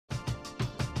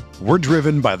We're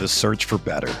driven by the search for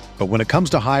better. But when it comes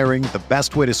to hiring, the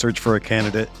best way to search for a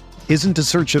candidate isn't to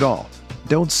search at all.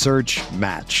 Don't search,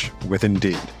 match with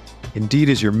Indeed. Indeed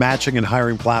is your matching and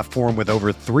hiring platform with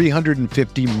over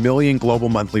 350 million global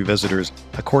monthly visitors,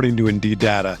 according to Indeed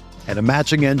data, and a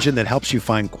matching engine that helps you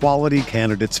find quality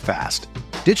candidates fast.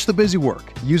 Ditch the busy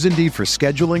work. Use Indeed for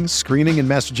scheduling, screening, and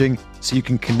messaging so you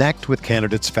can connect with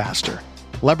candidates faster.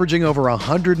 Leveraging over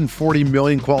 140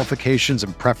 million qualifications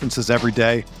and preferences every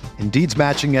day, Indeed's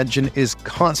matching engine is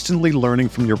constantly learning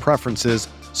from your preferences,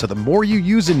 so the more you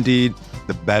use Indeed,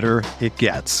 the better it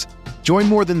gets. Join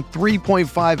more than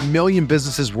 3.5 million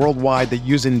businesses worldwide that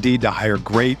use Indeed to hire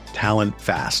great talent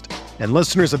fast. And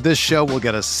listeners of this show will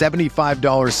get a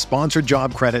 $75 sponsored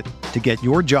job credit to get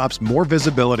your jobs more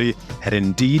visibility at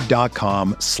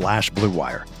Indeed.com/Blue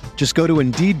Wire. Just go to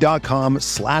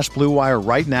Indeed.com/Blue Wire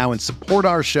right now and support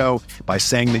our show by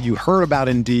saying that you heard about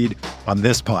Indeed on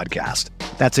this podcast.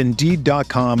 That's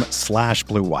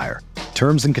Indeed.com/Blue Wire.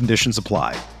 Terms and conditions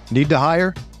apply. Need to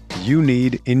hire? You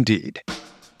need Indeed.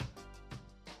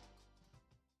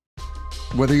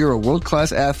 Whether you're a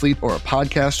world-class athlete or a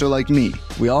podcaster like me,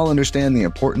 we all understand the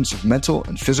importance of mental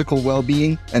and physical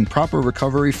well-being and proper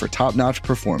recovery for top-notch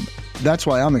performance. That's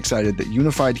why I'm excited that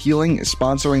Unified Healing is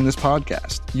sponsoring this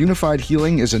podcast. Unified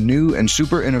Healing is a new and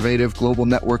super innovative global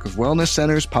network of wellness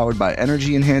centers powered by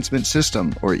Energy Enhancement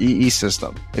System, or EE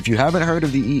System. If you haven't heard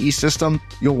of the EE System,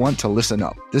 you'll want to listen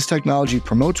up. This technology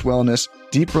promotes wellness,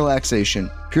 deep relaxation,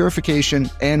 purification,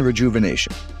 and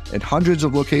rejuvenation. At hundreds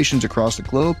of locations across the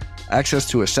globe, access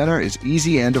to a center is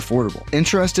easy and affordable.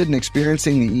 Interested in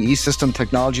experiencing the EE System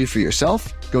technology for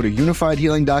yourself? Go to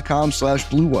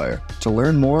unifiedhealing.com/Blue Wire to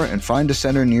learn more and find a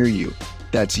center near you.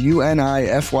 That's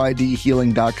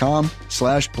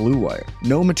UNIFYDhealing.com/Blue Wire.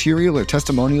 No material or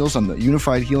testimonials on the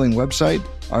Unified Healing website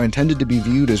are intended to be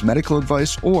viewed as medical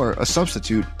advice or a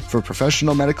substitute for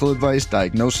professional medical advice,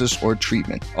 diagnosis, or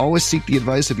treatment. Always seek the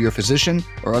advice of your physician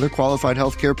or other qualified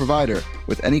healthcare provider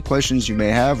with any questions you may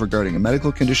have regarding a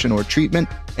medical condition or treatment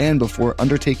and before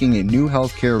undertaking a new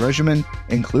healthcare regimen,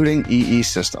 including EE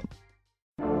System.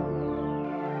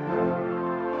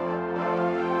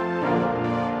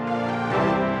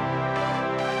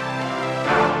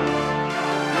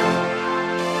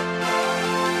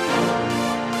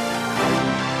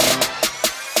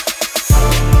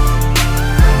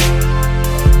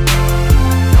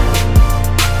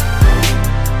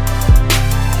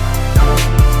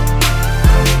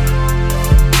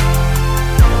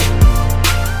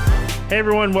 Hey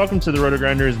everyone, welcome to the Roto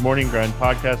Grinders Morning Grind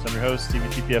Podcast. I'm your host, Stevie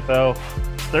TPFL.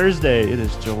 It's Thursday. It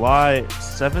is July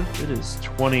 7th. It is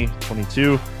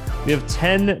 2022. We have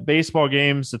 10 baseball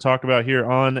games to talk about here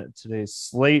on today's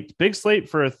slate. Big slate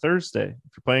for a Thursday.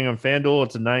 If you're playing on FanDuel,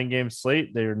 it's a 9-game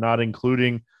slate. They are not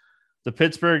including the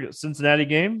Pittsburgh-Cincinnati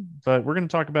game, but we're going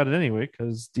to talk about it anyway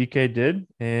because DK did.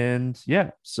 And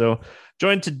yeah, so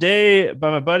joined today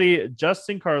by my buddy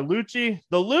Justin Carlucci,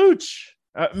 the Luch.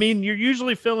 I mean, you're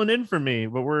usually filling in for me,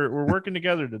 but we're working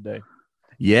together today.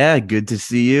 Yeah, good to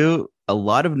see you. A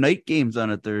lot of night games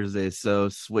on a Thursday, so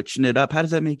switching it up. How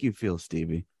does that make you feel,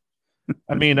 Stevie?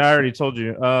 I mean, I already told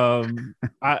you.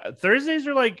 Thursdays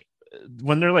are like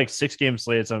when they're like 6-game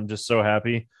slates. I'm just so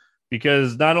happy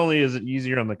because not only is it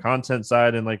easier on the content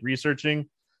side and like researching,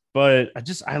 but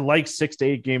I like 6 to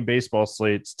 8 game baseball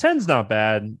slates. 10's not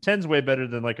bad. 10's way better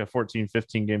than like a 14,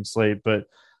 15 game slate, but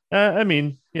I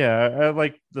mean, yeah, I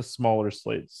like the smaller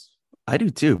slates. I do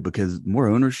too, because more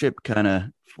ownership kind of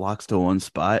flocks to one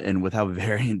spot. And with how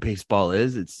variant baseball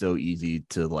is, it's so easy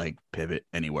to like pivot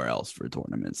anywhere else for a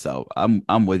tournament. So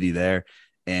I'm with you there.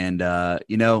 And,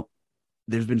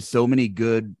 there's been so many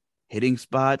good hitting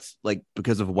spots, like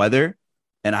because of weather.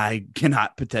 And I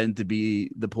cannot pretend to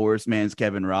be the poorest man's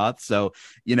Kevin Roth. So,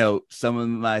 some of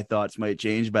my thoughts might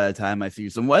change by the time I see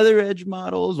some weather edge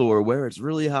models or where it's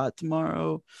really hot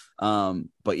tomorrow.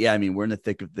 But yeah, I mean, we're in the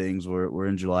thick of things. We're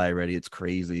in July already. It's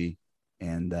crazy.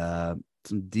 And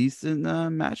some decent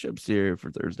matchups here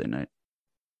for Thursday night.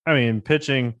 I mean,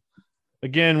 pitching,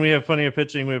 again, we have plenty of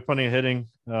pitching. We have plenty of hitting.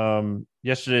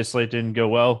 Yesterday's slate didn't go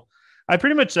well. I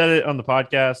pretty much said it on the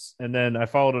podcast, and then I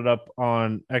followed it up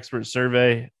on Expert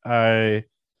Survey. I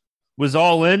was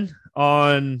all in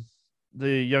on the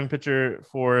young pitcher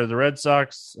for the Red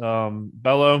Sox,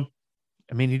 Bello.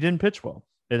 I mean, he didn't pitch well.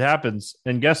 It happens.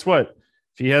 And guess what?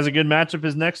 If he has a good matchup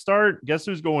his next start, guess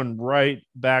who's going right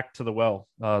back to the well?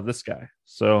 This guy.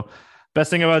 So best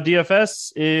thing about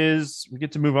DFS is we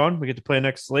get to move on. We get to play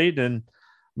next slate. And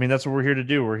I mean, that's what we're here to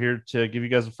do. We're here to give you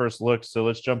guys a first look. So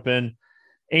let's jump in.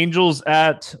 Angels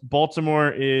at Baltimore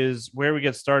is where we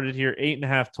get started here.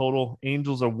 8.5 total.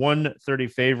 Angels a 130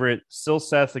 favorite.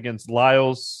 Silseth against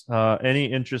Lyles.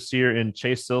 Any interest here in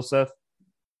Chase Silseth?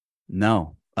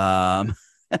 No.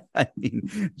 I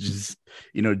mean, just,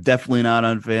 definitely not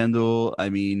on FanDuel. I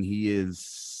mean, he is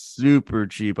super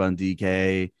cheap on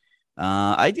DK.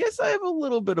 I guess I have a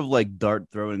little bit of like dart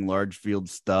throwing large field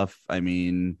stuff. I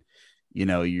mean,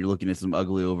 you're looking at some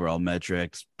ugly overall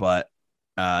metrics, but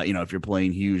if you're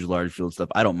playing huge large field stuff,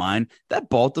 I don't mind. That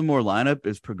Baltimore lineup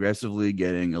is progressively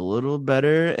getting a little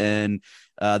better, and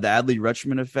the Adley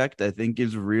Rutschman effect, I think,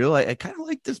 is real. I kind of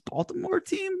like this Baltimore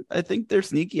team. I think they're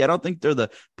sneaky. I don't think they're the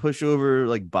pushover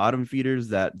like bottom feeders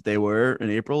that they were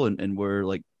in April and were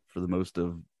like for the most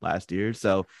of last year.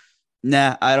 So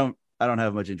nah, I don't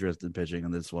have much interest in pitching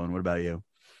on this one. What about you?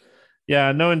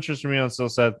 Yeah, no interest for me on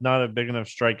Silseth. Not a big enough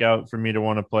strikeout for me to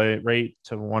want to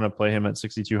play him at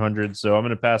 6,200. So I'm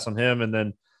going to pass on him. And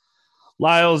then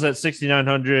Lyles at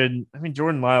 6,900. I mean,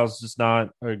 Jordan Lyles is just not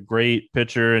a great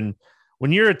pitcher. And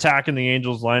when you're attacking the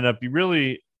Angels lineup, you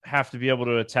really have to be able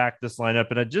to attack this lineup.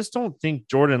 And I just don't think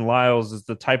Jordan Lyles is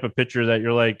the type of pitcher that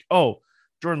you're like, oh,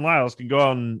 Jordan Lyles can go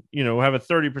out and, have a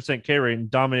 30% K rate and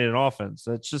dominate an offense.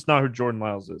 That's just not who Jordan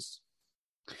Lyles is.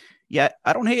 Yeah,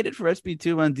 I don't hate it for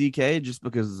SB2 on DK just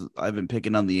because I've been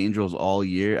picking on the Angels all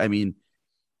year. I mean,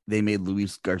 they made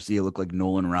Luis Garcia look like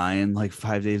Nolan Ryan like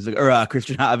 5 days ago, or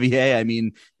Christian Javier. I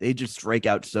mean, they just strike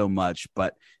out so much.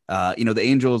 But, the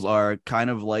Angels are kind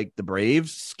of like the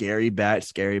Braves, scary bat,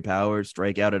 scary power,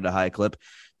 strike out at a high clip.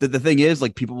 The thing is,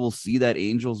 like, people will see that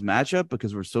Angels matchup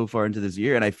because we're so far into this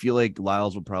year. And I feel like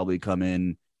Lyles will probably come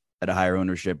in at a higher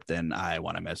ownership than I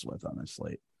want to mess with on this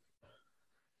slate.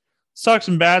 Let's talk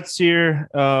some bats here.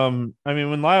 I mean,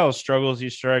 when Lyles struggles, he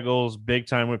struggles big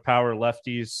time with power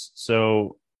lefties.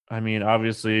 So, I mean,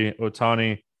 obviously,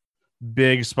 Ohtani,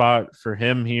 big spot for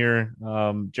him here.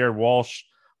 Jared Walsh,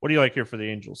 what do you like here for the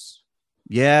Angels?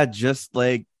 Yeah, just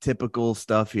like typical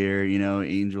stuff here,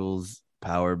 Angels,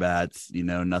 power bats,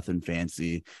 nothing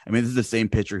fancy. I mean, this is the same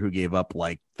pitcher who gave up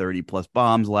like 30 plus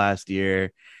bombs last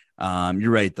year.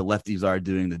 You're right. The lefties are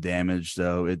doing the damage.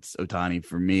 So it's Ohtani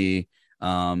for me.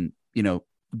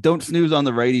 Don't snooze on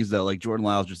the righties though. Like Jordan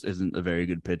Lyles just isn't a very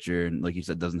good pitcher, and like you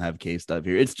said, doesn't have K stuff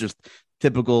here. It's just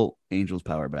typical Angels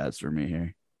power bats for me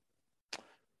here.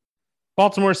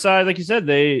 Baltimore side, like you said,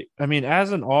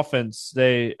 as an offense,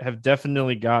 they have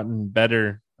definitely gotten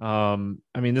better.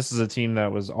 This is a team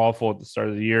that was awful at the start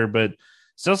of the year, but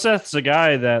Silseth's a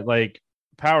guy that like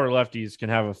power lefties can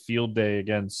have a field day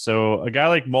against. So a guy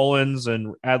like Mullins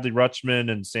and Adley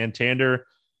Rutschman and Santander,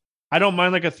 I don't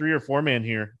mind like a 3 or 4 man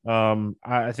here.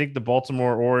 I think the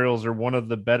Baltimore Orioles are one of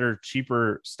the better,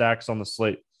 cheaper stacks on the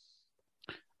slate.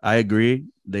 I agree.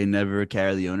 They never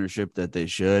carry the ownership that they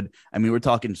should. I mean, we're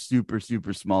talking super,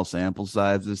 super small sample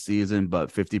size this season,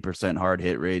 but 50% hard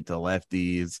hit rate to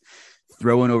lefties,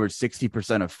 throwing over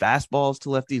 60% of fastballs to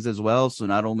lefties as well. So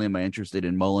not only am I interested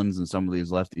in Mullins and some of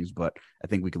these lefties, but I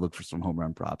think we could look for some home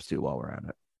run props too while we're at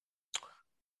it.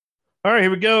 All right, here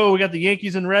we go. We got the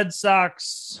Yankees and Red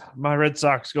Sox. My Red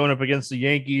Sox going up against the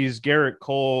Yankees. Garrett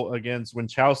Cole against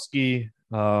Winchowski.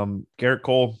 Garrett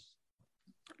Cole,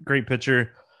 great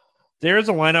pitcher. There's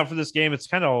a lineup for this game. It's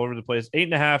kind of all over the place.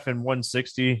 8.5 and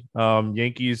 160.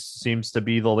 Yankees seems to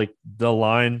be the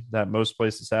line that most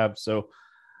places have. So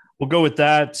we'll go with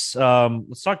that.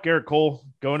 Let's talk Garrett Cole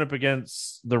going up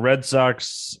against the Red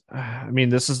Sox. I mean,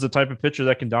 this is the type of pitcher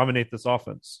that can dominate this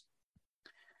offense.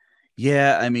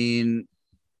 Yeah, I mean,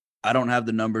 I don't have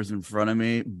the numbers in front of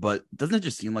me, but doesn't it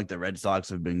just seem like the Red Sox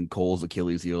have been Cole's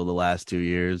Achilles heel the last 2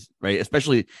 years, right?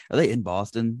 Especially, are they in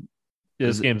Boston? Yeah,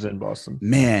 this game's in Boston.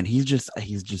 Man, he's just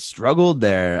struggled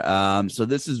there. So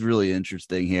this is really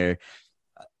interesting here.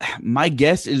 My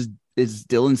guess is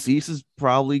Dylan Cease is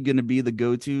probably going to be the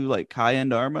go-to like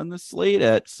high-end arm on the slate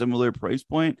at similar price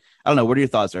point. I don't know. What are your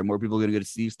thoughts? Are more people going to go to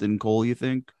Cease than Cole, you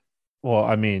think? Well,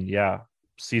 I mean, yeah.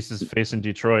 Cease is facing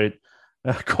Detroit.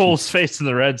 Cole's facing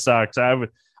the Red Sox.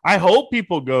 I hope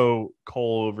people go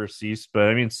Cole over Cease, but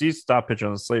I mean, Cease stopped pitching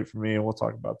on the slate for me, and we'll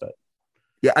talk about that.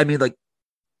 Yeah, I mean, like,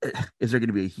 is there going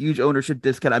to be a huge ownership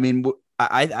discount? I mean,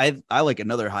 I like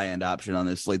another high end option on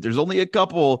this slate. There's only a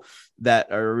couple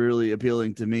that are really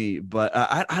appealing to me, but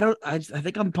I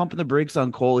think I'm pumping the brakes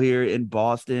on Cole here in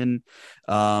Boston.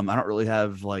 I don't really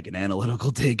have like an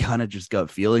analytical take on it, just gut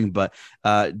feeling. But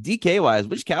DK wise,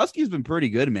 Winchowski's been pretty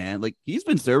good, man. Like he's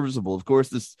been serviceable. Of course,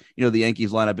 this the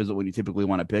Yankees lineup isn't what you typically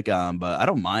want to pick on, but I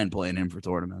don't mind playing him for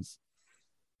tournaments.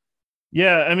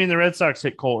 Yeah, I mean, the Red Sox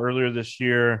hit Cole earlier this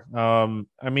year.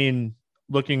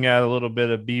 Looking at a little bit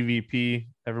of BVP,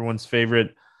 everyone's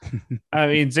favorite. I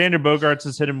mean, Xander Bogaerts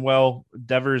has hit him well.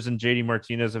 Devers and JD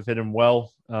Martinez have hit him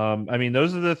well. I mean,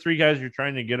 those are the three guys you're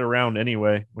trying to get around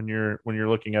anyway when you're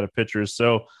looking at a pitcher.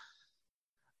 So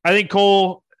I think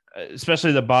Cole,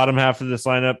 especially the bottom half of this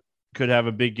lineup, could have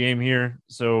a big game here.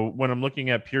 So when I'm looking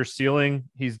at pure ceiling,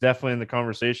 he's definitely in the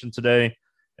conversation today.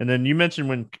 And then you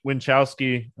mentioned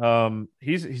Winchowski.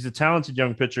 He's a talented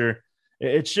young pitcher.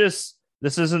 It's just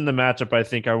this isn't the matchup I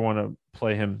think I want to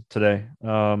play him today.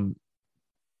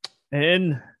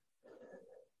 And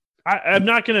I'm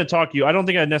not going to talk you. I don't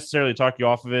think I'd necessarily talk you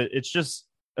off of it. It's just,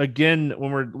 again,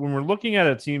 when we're looking at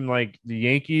a team like the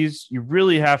Yankees, you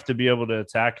really have to be able to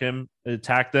attack them.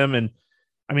 And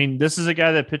I mean, this is a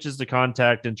guy that pitches to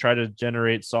contact and try to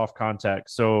generate soft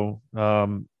contact. So, I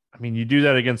mean, you do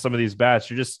that against some of these bats.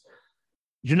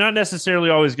 You're not necessarily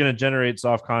always going to generate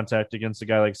soft contact against a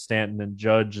guy like Stanton and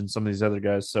Judge and some of these other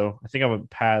guys. So I think I'm going to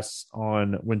pass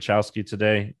on Winchowski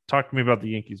today. Talk to me about the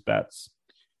Yankees bats.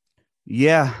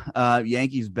 Yeah,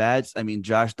 Yankees bats. I mean,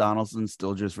 Josh Donaldson's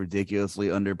still just ridiculously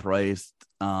underpriced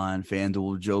on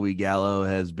FanDuel. Joey Gallo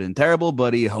has been terrible,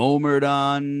 but he homered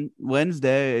on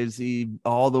Wednesday. Is he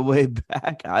all the way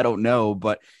back? I don't know,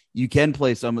 but you can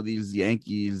play some of these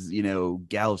Yankees. You know,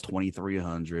 Gallo's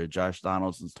 2,300, Josh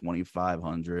Donaldson's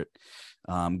 2,500,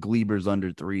 Gleber's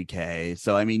under 3K.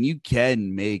 So I mean, you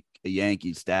can make a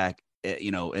Yankee stack,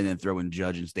 you know, and then throw in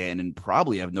Judge and Stanton and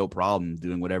probably have no problem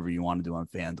doing whatever you want to do on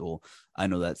FanDuel. I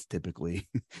know that's typically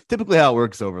how it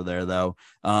works over there, though.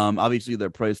 Obviously, they're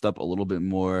priced up a little bit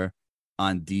more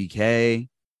on DK.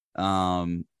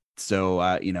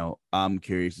 So, you know, I'm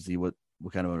curious to see what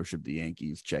kind of ownership the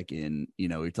Yankees check in. You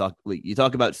know, you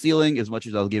talk about ceiling as much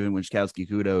as I'll give him Winchowski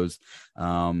kudos.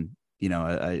 You know,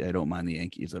 I don't mind the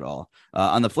Yankees at all.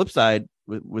 On the flip side,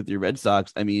 with your Red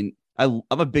Sox, I mean, I'm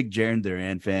a big Jarren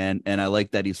Duran fan, and I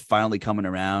like that he's finally coming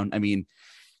around. I mean,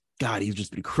 God, he's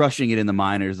just been crushing it in the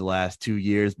minors the last 2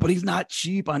 years, but he's not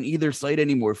cheap on either site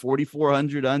anymore.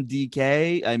 4,400 on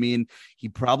DK. I mean,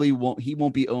 he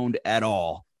won't be owned at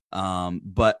all.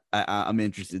 But I'm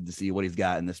interested to see what he's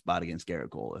got in this spot against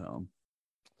Garrett Cole at home.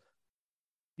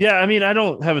 Yeah, I mean, I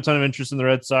don't have a ton of interest in the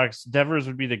Red Sox. Devers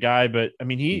would be the guy, but I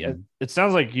mean, it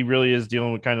sounds like he really is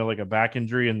dealing with kind of like a back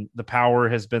injury, and the power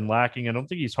has been lacking. I don't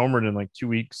think he's homered in like 2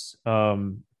 weeks.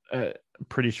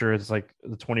 Pretty sure it's like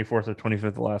the 24th or 25th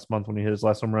of last month when he hit his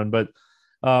last home run. But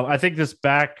I think this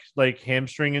back like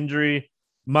hamstring injury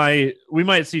we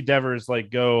might see Devers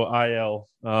like go IL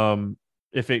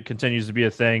if it continues to be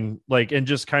a thing, like, and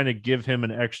just kind of give him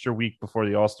an extra week before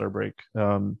the All-Star break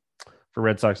for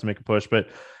Red Sox to make a push. But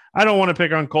I don't want to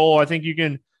pick on Cole. I think you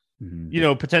can, you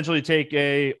know, potentially take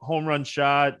a home run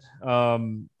shot.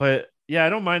 But yeah, I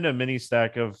don't mind a mini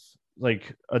stack of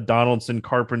like a Donaldson,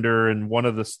 Carpenter, and one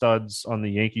of the studs on the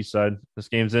Yankee side. This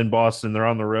game's in Boston. They're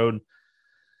on the road.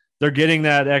 They're getting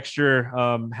that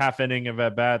extra half inning of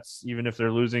at bats, even if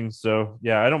they're losing. So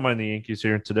yeah, I don't mind the Yankees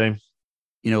here today.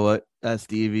 You know what,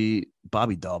 Stevie?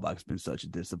 Bobby Dahlbach's been such a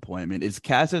disappointment. Is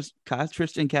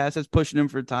Tristan Casas pushing him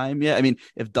for time? Yeah, I mean,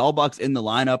 if Dahlbach's in the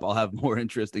lineup, I'll have more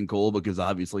interest in Cole because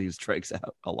obviously he strikes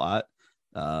out a lot.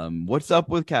 What's up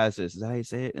with Casas? Is that how you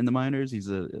say it in the minors? He's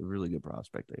a really good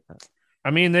prospect. I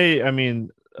mean,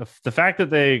 the fact that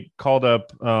they called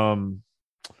up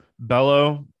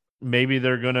Bello, maybe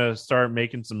they're gonna start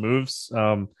making some moves.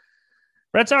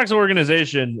 Red Sox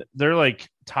organization, they're like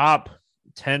top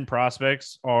 10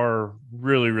 prospects are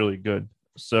really, really good.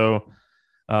 So,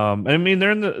 I mean,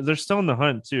 they're still in the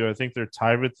hunt too. I think they're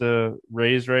tied with the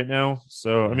Rays right now.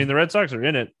 So, I mean, the Red Sox are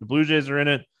in it. The Blue Jays are in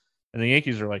it. And the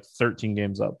Yankees are like 13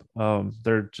 games up.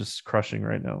 They're just crushing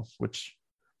right now, which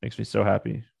makes me so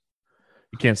happy.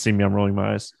 You can't see me. I'm rolling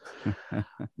my eyes.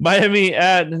 Miami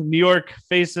at New York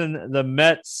facing the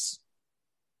Mets.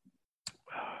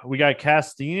 We got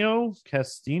Daniel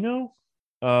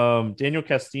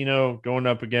Castino going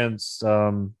up against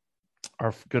our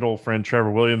good old friend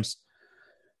Trevor Williams.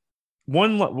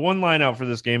 One line out for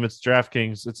this game. It's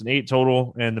DraftKings. It's an 8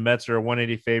 total, and the Mets are a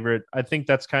 180 favorite. I think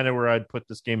that's kind of where I'd put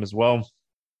this game as well.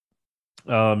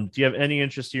 Do you have any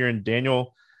interest here in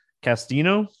Daniel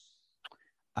Castino?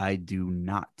 I do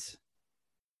not.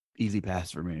 Easy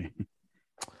pass for me.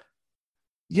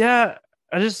 Yeah,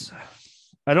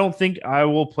 I don't think I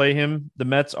will play him. The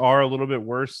Mets are a little bit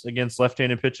worse against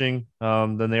left-handed pitching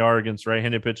than they are against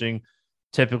right-handed pitching.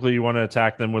 Typically, you want to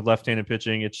attack them with left-handed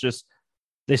pitching. It's just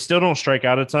they still don't strike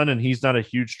out a ton, and he's not a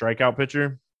huge strikeout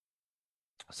pitcher.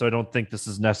 So I don't think this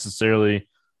is necessarily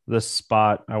the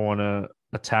spot I want to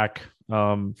attack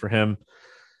for him.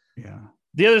 Yeah.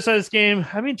 The other side of this game,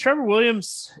 I mean, Trevor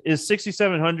Williams is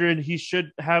 6,700. He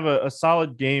should have a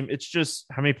solid game. It's just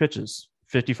how many pitches?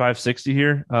 55, 60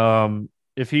 here.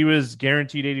 if he was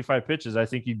guaranteed 85 pitches, I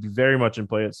think he'd be very much in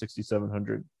play at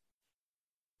 6,700.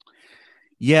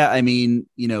 Yeah, I mean,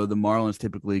 the Marlins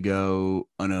typically go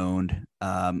unowned.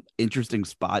 Interesting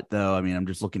spot, though. I mean, I'm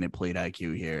just looking at plate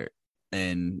IQ here,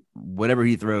 and whatever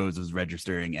he throws is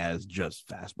registering as just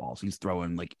fastballs. He's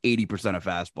throwing like 80% of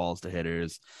fastballs to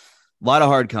hitters. A lot of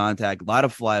hard contact, a lot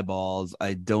of fly balls.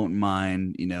 I don't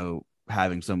mind,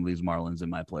 having some of these Marlins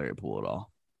in my player pool at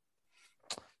all.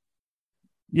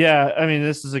 Yeah, I mean,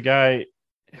 this is a guy,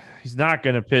 he's not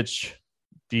going to pitch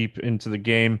deep into the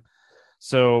game.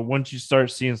 So once you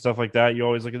start seeing stuff like that, you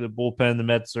always look at the bullpen. The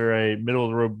Mets are a middle of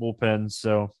the road bullpen,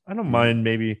 so I don't mind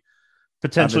maybe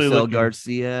potentially looking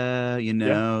Garcia.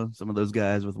 Some of those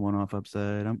guys with one-off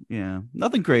upside.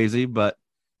 Nothing crazy, but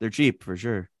they're cheap for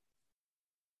sure.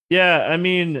 Yeah, I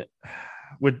mean,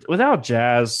 without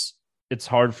Jazz, it's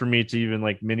hard for me to even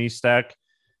like mini stack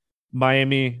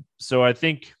Miami. So I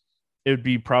think it would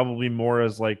be probably more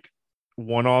as like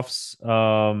one-offs.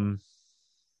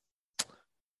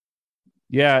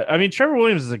 Yeah, I mean, Trevor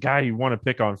Williams is a guy you want to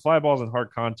pick on. Fly balls and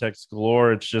hard contacts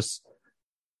galore. It's just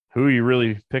who are you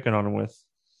really picking on him with?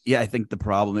 Yeah, I think the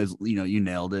problem is, you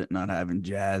nailed it, not having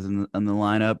Jazz in the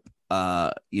lineup.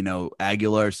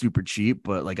 Aguilar super cheap,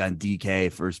 but like on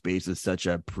DK, first base is such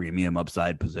a premium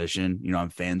upside position. On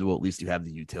FanDuel, at least you have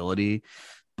the utility,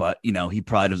 but he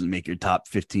probably doesn't make your top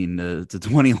 15 to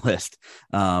 20 list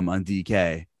on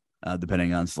DK.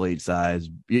 Depending on slate size.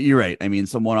 You're right. I mean,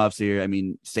 some one-offs here. I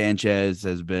mean, Sanchez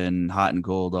has been hot and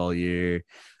cold all year.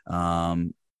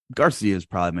 Garcia is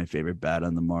probably my favorite bat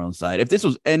on the Marlins side. If this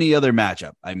was any other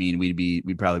matchup, I mean,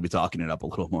 we'd probably be talking it up a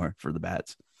little more for the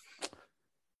bats.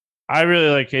 I really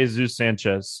like Jesus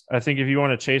Sanchez. I think if you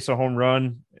want to chase a home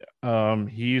run,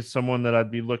 he's someone that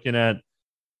I'd be looking at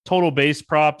total base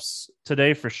props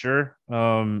today for sure.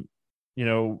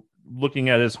 Looking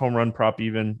at his home run prop,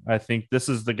 even I think this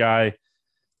is the guy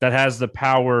that has the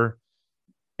power,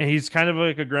 and he's kind of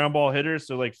like a ground ball hitter.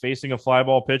 So like facing a fly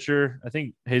ball pitcher, I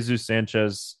think Jesus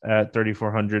Sanchez at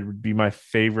 3,400 would be my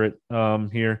favorite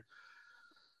here.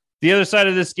 The other side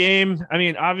of this game, I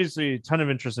mean, obviously a ton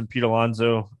of interest in Pete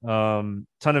Alonso, ton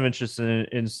of interest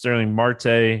in Sterling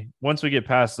Marte. Once we get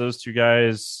past those two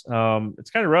guys,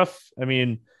 it's kind of rough. I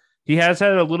mean, he has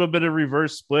had a little bit of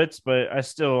reverse splits, but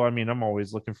I'm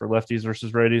always looking for lefties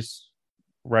versus righties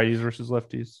versus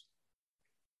lefties.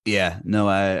 Yeah, no,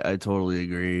 I totally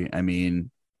agree. I mean,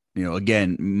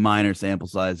 again, minor sample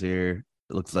size here.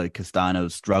 It looks like Castano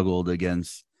struggled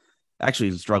against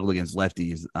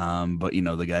lefties. But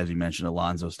the guys you mentioned,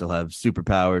 Alonso, still have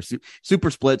superpower,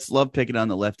 super splits. Love picking on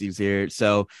the lefties here.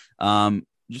 So,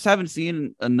 just haven't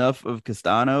seen enough of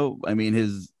Castano. I mean,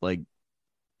 his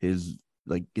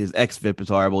xFIP is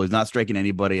horrible. He's not striking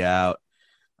anybody out.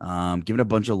 Giving a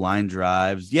bunch of line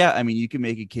drives. Yeah, I mean, you can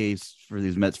make a case for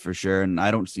these Mets for sure, and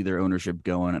I don't see their ownership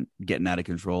getting out of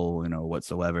control,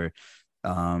 whatsoever.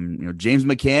 James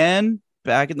McCann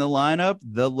back in the lineup,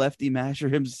 the lefty masher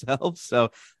himself.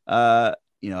 So, I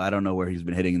don't know where he's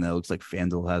been hitting. That looks like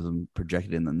FanDuel has him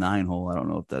projected in the 9 hole. I don't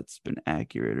know if that's been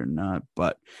accurate or not,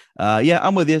 but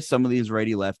I'm with you. Some of these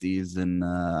righty lefties, and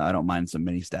I don't mind some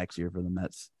mini stacks here for the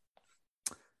Mets.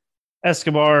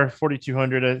 Escobar,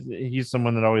 4,200. He's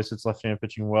someone that always hits left-hand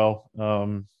pitching well.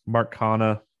 Mark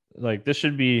Canha, like this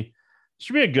should be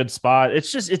a good spot.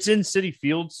 It's in Citi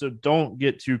Field, so don't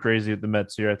get too crazy with the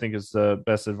Mets here. I think is the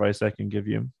best advice I can give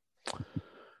you.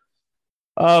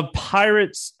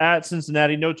 Pirates at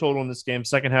Cincinnati, no total in this game.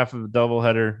 Second half of a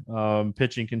doubleheader.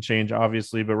 Pitching can change,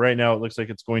 obviously, but right now it looks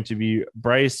like it's going to be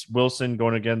Bryce Wilson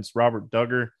going against Robert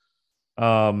Duggar.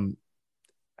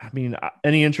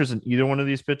 Any interest in either one of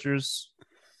these pitchers?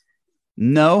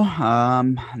 No,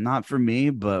 not for me,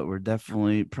 but we're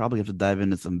definitely probably have to dive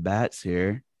into some bats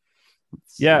here.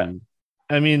 Yeah.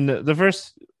 I mean, the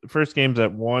first game's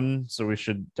at 1, so we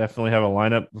should definitely have a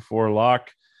lineup before lock.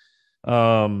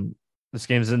 This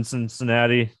game's in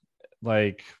Cincinnati.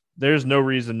 Like, there's no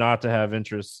reason not to have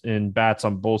interest in bats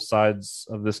on both sides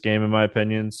of this game, in my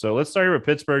opinion. So let's start here with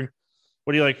Pittsburgh.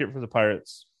 What do you like here for the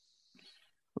Pirates?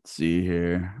 Let's see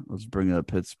here. Let's bring up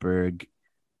Pittsburgh.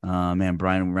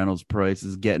 Brian Reynolds price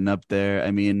is getting up there.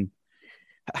 I mean,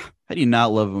 how do you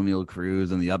not love Emil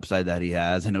Cruz and the upside that he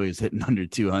has? I know he's hitting under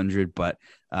 200, but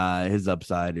his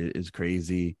upside is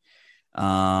crazy.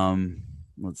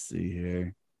 Let's see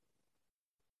here.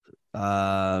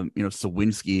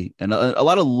 Sawinski and a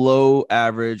lot of low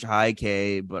average, high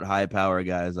K, but high power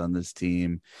guys on this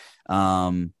team.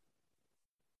 I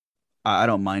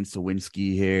don't mind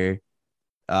Sawinski here.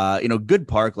 Good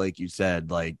park, like you said,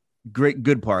 like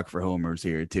good park for homers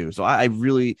here too. So I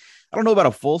don't know about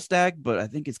a full stack, but I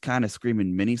think it's kind of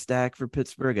screaming mini stack for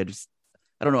Pittsburgh.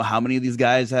 I don't know how many of these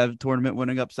guys have tournament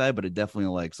winning upside, but it definitely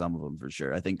like some of them for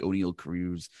sure. I think O'Neal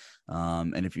Cruz,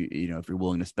 and if if you're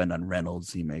willing to spend on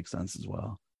Reynolds, he makes sense as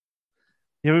well.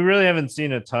 Yeah, we really haven't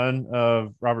seen a ton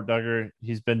of Robert Dugger.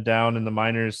 He's been down in the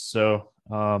minors, so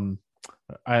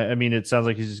I mean, it sounds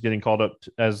like he's just getting called up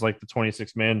as like the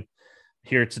 26th man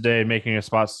here today, making a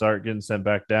spot start, getting sent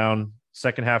back down.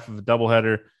 Second half of a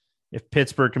doubleheader. If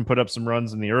Pittsburgh can put up some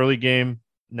runs in the early game,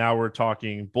 now we're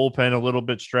talking bullpen a little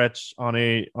bit stretch on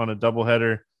a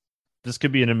doubleheader. This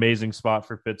could be an amazing spot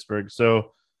for Pittsburgh.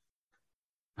 So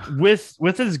with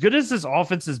as good as this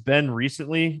offense has been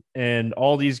recently and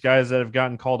all these guys that have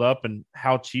gotten called up and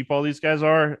how cheap all these guys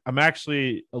are, I'm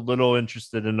actually a little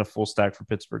interested in a full stack for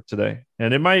Pittsburgh today.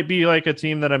 And it might be like a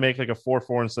team that I make like a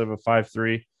 4-4 instead of a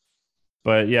 5-3.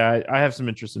 But yeah, I have some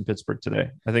interest in Pittsburgh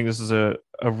today. I think this is a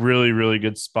really, really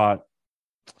good spot.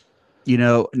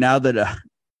 Now that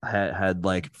had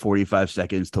like 45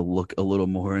 seconds to look a little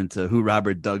more into who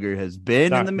Robert Dugger has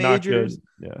been in the majors.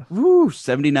 Yeah. Woo,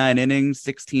 79 innings,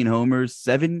 16 homers,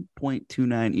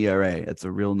 7.29 ERA. That's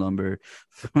a real number.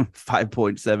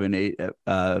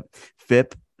 5.78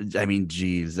 FIP. I mean,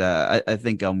 geez, I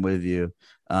think I'm with you.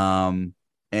 And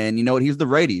you know what? He's the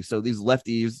righty. So these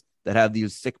lefties that have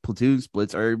these sick platoon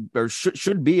splits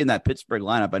should be in that Pittsburgh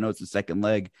lineup. I know it's the second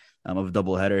leg of a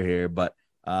doubleheader here, but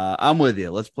I'm with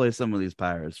you. Let's play some of these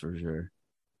Pirates for sure.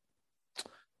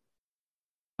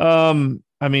 I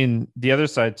mean, the other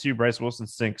side too, Bryce Wilson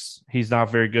stinks. He's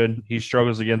not very good. He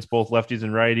struggles against both lefties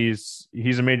and righties.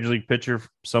 He's a major league pitcher for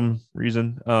some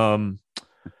reason.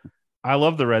 I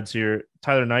love the Reds here.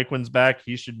 Tyler Nyquin's back.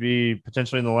 He should be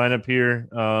potentially in the lineup here.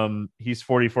 He's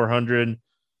 4,400.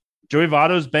 Joey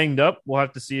Votto's banged up. We'll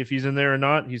have to see if he's in there or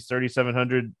not. He's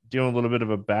 3,700, dealing a little bit of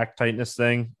a back tightness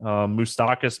thing.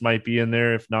 Moustakas might be in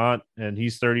there if not, and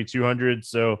he's 3,200.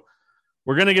 So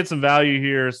we're going to get some value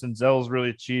here. Senzel's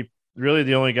really cheap. Really,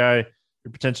 the only guy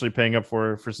you're potentially paying up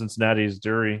for Cincinnati is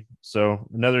Drury. So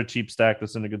another cheap stack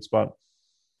that's in a good spot.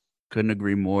 Couldn't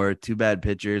agree more. Two bad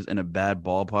pitchers in a bad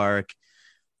ballpark.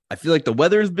 I feel like the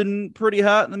weather's been pretty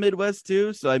hot in the Midwest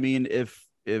too. So I mean, if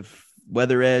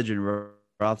Weather Edge and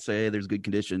Roth say there's good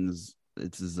conditions,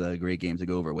 this is a great game to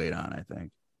go overweight on, I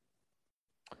think.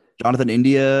 Jonathan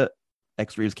India,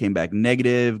 X-rays came back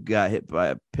negative, got hit by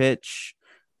a pitch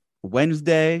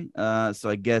Wednesday. So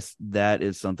I guess that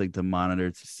is something to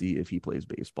monitor to see if he plays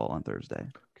baseball on Thursday.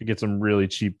 Could get some really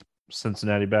cheap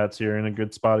Cincinnati bats here in a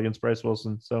good spot against Bryce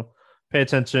Wilson. So pay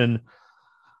attention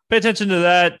to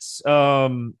that.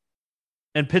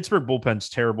 And Pittsburgh bullpen's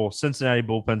terrible. Cincinnati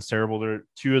bullpen's terrible. They're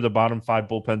two of the bottom 5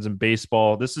 bullpens in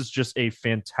baseball. This is just a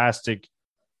fantastic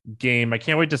game. I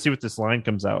can't wait to see what this line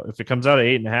comes out. If it comes out at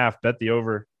 8.5, bet the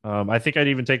over. I think I'd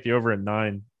even take the over at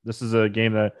 9. This is a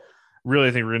game that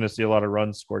really think we're going to see a lot of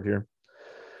runs scored here.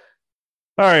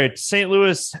 All right, St.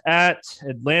 Louis at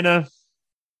Atlanta.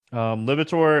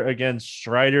 Libator against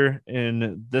Strider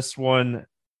in this one.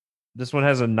 This one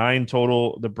has a 9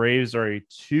 total. The Braves are a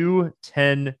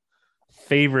 210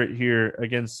 favorite here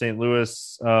against St.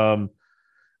 Louis. I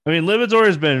mean, Libator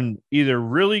has been either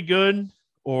really good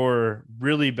or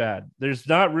really bad. There's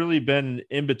not really been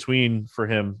in between for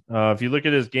him. If you look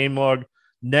at his game log,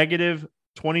 negative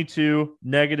 22,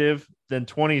 negative, then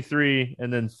 23,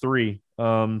 and then 3.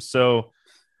 So,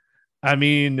 I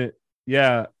mean,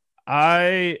 yeah,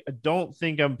 I don't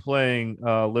think I'm playing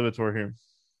Libator here.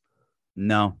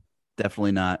 No,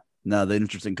 definitely not. No, the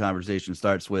interesting conversation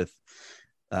starts with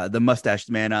the mustached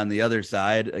man on the other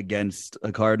side against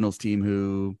a Cardinals team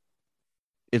who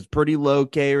is pretty low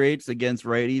K rates against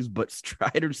righties, but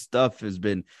Strider's stuff has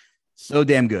been so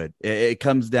damn good. It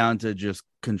comes down to just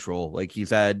control. Like, he's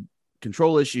had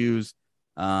control issues.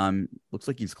 Looks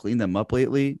like he's cleaned them up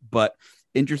lately, but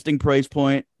interesting price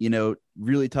point,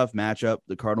 really tough matchup.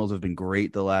 The Cardinals have been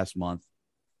great the last month.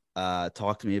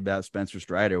 Talk to me about Spencer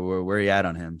Strider. Where are you at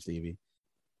on him, Stevie?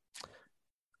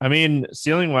 I mean,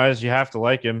 ceiling wise, you have to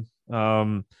like him.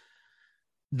 The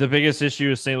biggest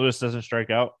issue is St. Louis doesn't strike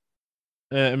out.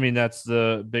 I mean, that's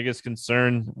the biggest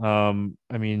concern.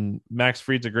 I mean, Max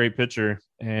Fried's a great pitcher,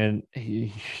 and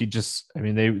he just, I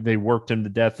mean, they worked him to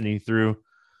death, and he threw,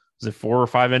 was it 4 or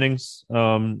 5 innings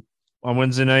on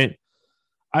Wednesday night?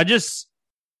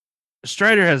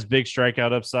 Strider has big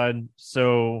strikeout upside.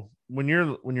 So when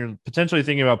you're potentially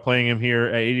thinking about playing him here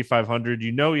at 8,500,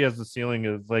 he has the ceiling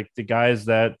of like the guys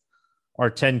that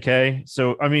are 10K.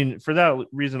 So, I mean, for that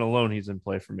reason alone, he's in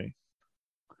play for me.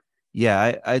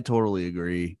 Yeah, I totally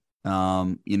agree.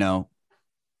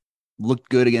 Looked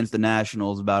good against the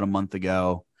Nationals about a month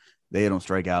ago. They don't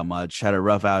strike out much. Had a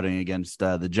rough outing against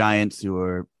the Giants, who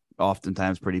are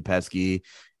oftentimes pretty pesky.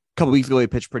 couple weeks ago, he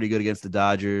pitched pretty good against the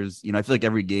Dodgers. I feel like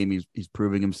every game he's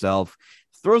proving himself.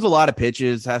 Throws a lot of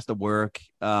pitches, has to work.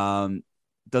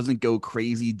 Doesn't go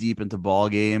crazy deep into ball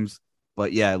games.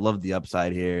 But yeah, I love the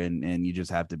upside here, and you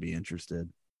just have to be interested.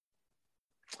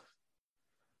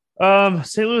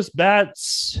 St. Louis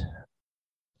bats.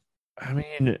 I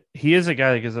mean, he is a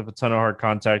guy that gives up a ton of hard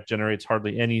contact, generates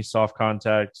hardly any soft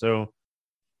contact. So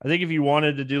I think if you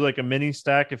wanted to do like a mini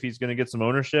stack, if he's going to get some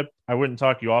ownership, I wouldn't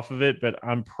talk you off of it, but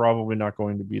I'm probably not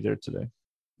going to be there today.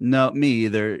 No, me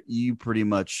either. You pretty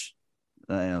much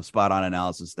spot on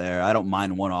analysis there. I don't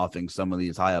mind one-offing some of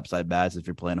these high upside bats if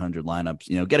you're playing 100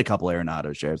 lineups. Get a couple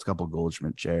Arenado shares, a couple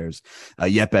Goldschmidt shares.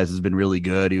 Yepes has been really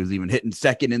good. He was even hitting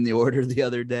second in the order the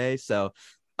other day. So,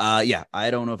 yeah,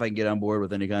 I don't know if I can get on board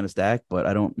with any kind of stack, but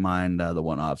I don't mind the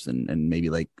one-offs and maybe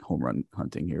like home run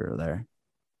hunting here or there.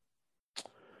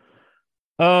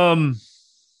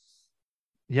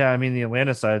 Yeah, I mean the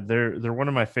Atlanta side, they're one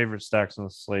of my favorite stacks on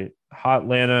the slate. Hot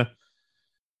Atlanta.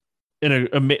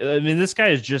 This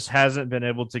guy just hasn't been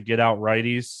able to get out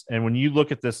righties. And when you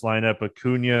look at this lineup,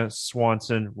 Acuna,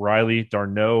 Swanson, Riley,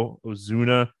 d'Arnaud,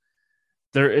 Ozuna,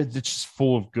 it's just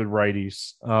full of good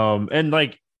righties. And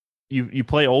like you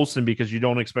play Olsen because you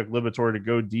don't expect Liberatore to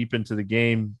go deep into the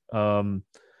game.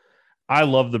 I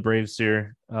love the Braves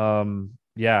here.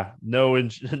 Yeah, no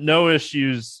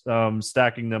issues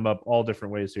stacking them up all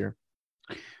different ways here.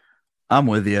 I'm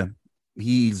with you.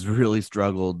 He's really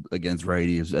struggled against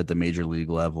righties at the major league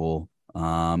level.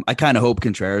 I kind of hope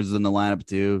Contreras is in the lineup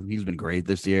too. He's been great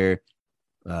this year.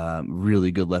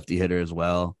 Really good lefty hitter as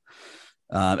well.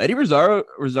 Eddie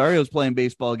Rosario's playing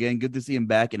baseball again. Good to see him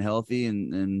back and healthy.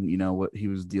 And what he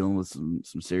was dealing with some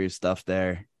serious stuff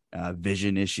there.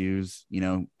 Vision issues,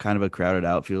 kind of a crowded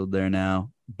outfield there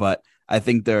now. But I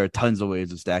think there are tons of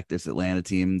ways to stack this Atlanta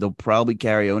team. They'll probably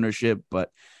carry ownership,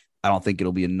 but I don't think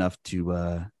it'll be enough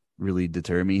to really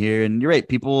deter me here. And you're right,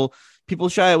 people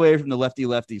shy away from the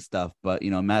lefty stuff, but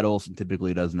Matt Olson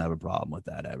typically doesn't have a problem with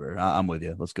that ever. I'm with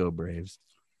you. Let's go Braves.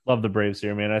 Love the Braves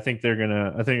here, man. I think they're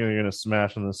gonna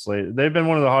smash on the slate. They've been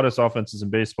one of the hottest offenses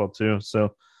in baseball too,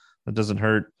 so that doesn't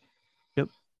hurt. Yep.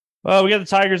 We got the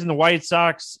Tigers and the White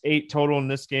Sox, 8 total in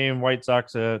this game. White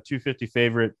Sox a 250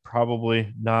 favorite,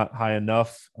 probably not high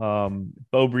enough. Bo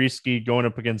Brieske going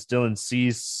up against Dylan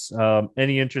Cease.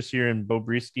 Any interest here in Bo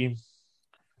Brieske?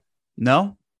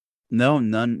 No,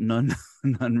 none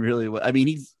really. I mean,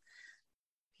 he's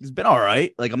been all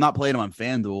right. Like, I'm not playing him on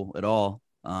FanDuel at all.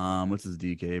 What's his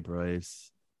DK price?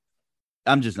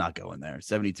 I'm just not going there.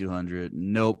 7,200.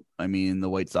 Nope. I mean, the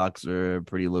White Sox are a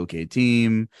pretty low-K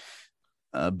team.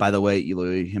 By the way,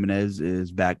 Eloy Jimenez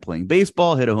is back playing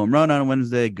baseball. Hit a home run on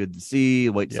Wednesday. Good to see.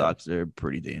 White Sox are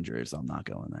pretty dangerous. I'm not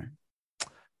going there.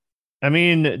 I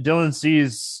mean, Dylan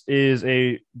Cease is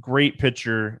a great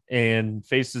pitcher and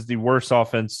faces the worst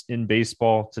offense in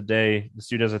baseball today. This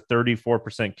dude has a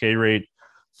 34% K rate,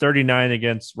 39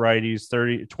 against righties,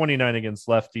 29 against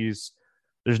lefties.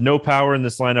 There's no power in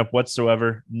this lineup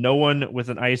whatsoever. No one with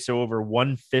an ISO over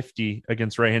 150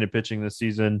 against right-handed pitching this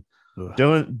season. Ugh.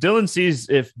 Dylan Cease,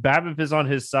 if BABIP is on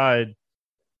his side,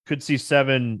 could see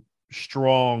 7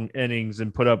 strong innings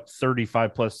and put up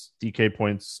 35 plus DK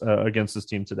points against this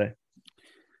team today.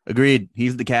 Agreed.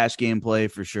 He's the cash game play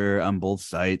for sure on both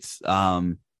sites.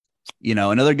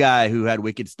 Another guy who had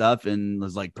wicked stuff and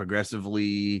was like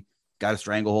progressively got a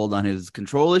stranglehold on his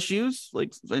control issues,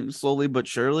 like slowly but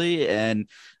surely. And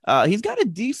he's got a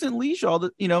decent leash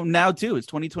now too. It's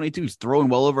 2022. He's throwing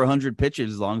well over 100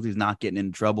 pitches as long as he's not getting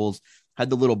in troubles. Had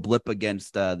the little blip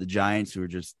against the Giants, who are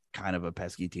just kind of a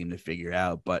pesky team to figure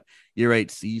out. But you're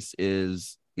right. Cease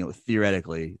is,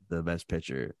 theoretically the best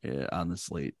pitcher on the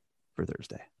slate for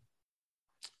Thursday.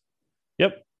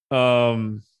 Yep.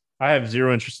 I have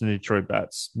zero interest in the Detroit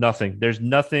bats. Nothing. There's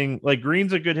nothing. Like,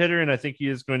 Green's a good hitter, and I think he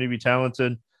is going to be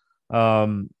talented. But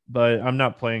I'm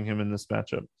not playing him in this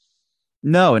matchup.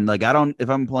 No, and if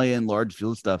I'm playing large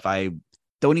field stuff, I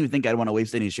don't even think I'd want to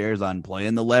waste any shares on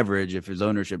playing the leverage. If his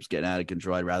ownership's getting out of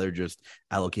control, I'd rather just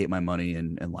allocate my money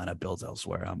and line up builds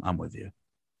elsewhere. I'm with you.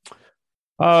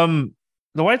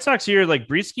 The White Sox here, like,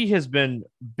 Brieske has been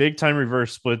big time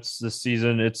reverse splits this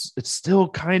season. It's still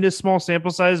kind of small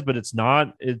sample size, but it's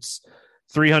not. It's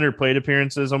 300 plate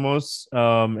appearances almost.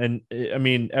 And I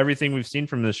mean, everything we've seen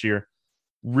from this year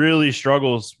really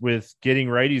struggles with getting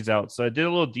righties out. So I did a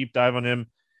little deep dive on him.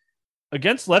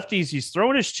 Against lefties, he's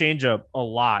throwing his changeup a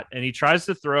lot, and he tries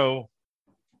to throw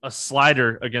a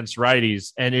slider against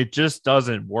righties, and it just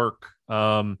doesn't work.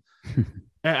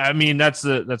 I mean, that's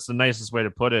the nicest way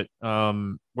to put it.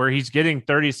 Where he's getting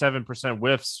 37%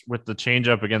 whiffs with the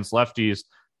changeup against lefties,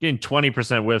 getting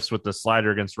 20% whiffs with the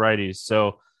slider against righties.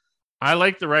 So I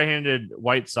like the right-handed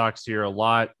White Sox here a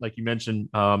lot. Like you mentioned,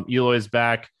 Eloy's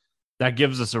back. That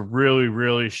gives us a really,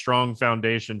 really strong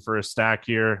foundation for a stack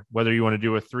here. Whether you want to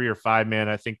do a 3 or 5 man,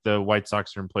 I think the White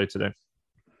Sox are in play today.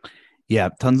 Yeah,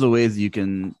 tons of ways you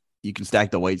can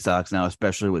stack the White Sox now,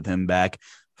 especially with him back.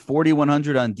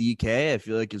 4,100 on DK. I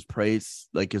feel like his price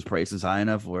is high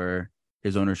enough where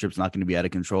his ownership's not going to be out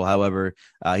of control. However,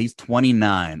 he's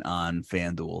 29 on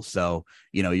FanDuel. So,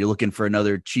 you're looking for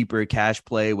another cheaper cash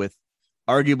play with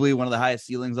arguably one of the highest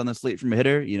ceilings on the slate from a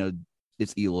hitter.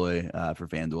 It's Eloy for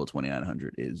FanDuel.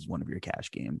 2,900 is one of your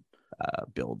cash game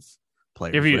builds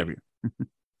players.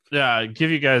 Yeah,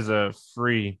 give you guys a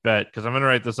free bet because I'm going to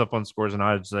write this up on Scores and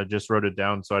Odds. I just wrote it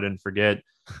down so I didn't forget.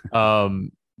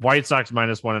 White Sox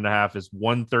 -1.5 is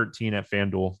 113 at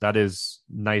FanDuel. That is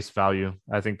nice value.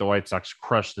 I think the White Sox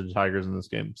crushed the Tigers in this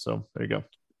game. So there you go.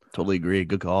 Totally agree.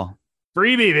 Good call.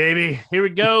 Freebie, baby. Here we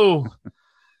go.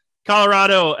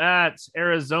 Colorado at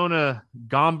Arizona.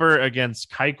 Gomber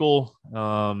against Keuchel.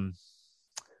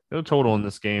 No total in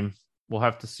this game. We'll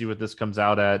have to see what this comes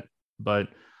out at. But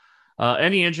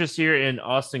any interest here in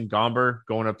Austin Gomber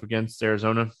going up against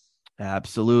Arizona?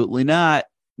 Absolutely not.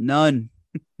 None.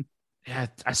 Yeah,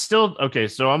 okay.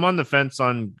 So I'm on the fence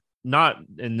on not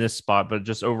in this spot, but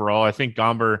just overall. I think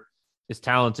Gomber is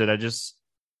talented.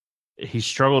 He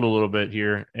struggled a little bit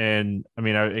here. And I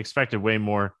mean, I expected way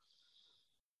more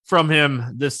from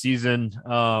him this season.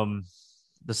 The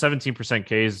 17%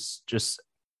 K is just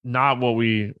not what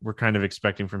we were kind of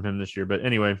expecting from him this year. But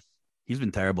anyway, he's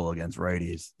been terrible against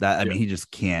righties. I mean, he just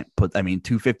can't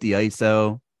 250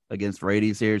 ISO against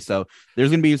righties here. So there's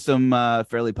going to be some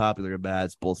fairly popular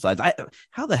bats, both sides.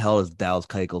 How the hell is Dallas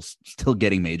Keuchel still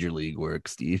getting major league work,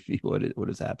 Steve? What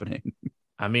is happening?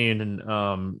 I mean,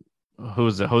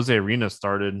 who's it? Jose Arena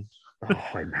started. Oh,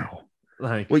 I know.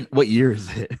 Like, what year is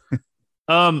it?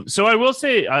 So I will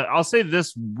say, I'll say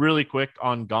this really quick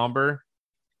on Gomber.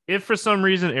 If for some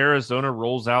reason Arizona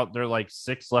rolls out their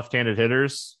 6 left-handed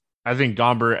hitters, I think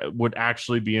Gomber would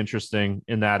actually be interesting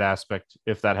in that aspect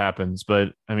if that happens.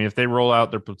 But I mean, if they roll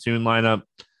out their platoon lineup,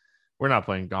 we're not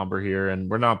playing Gomber here and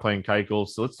we're not playing Keuchel.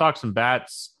 So let's talk some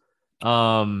bats.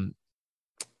 I mean,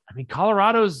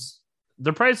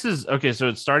 their prices. Okay. So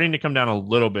it's starting to come down a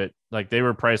little bit. Like they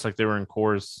were priced like they were in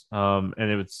cores. And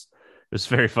it was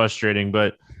very frustrating,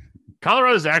 but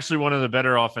Colorado is actually one of the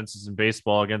better offenses in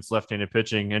baseball against left-handed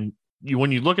pitching. And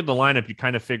when you look at the lineup, you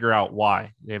kind of figure out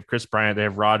why. They have Chris Bryant, they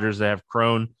have Rogers, they have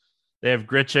Crone, they have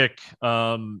Grichuk.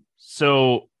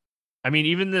 So, I mean,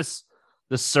 even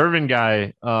the Servin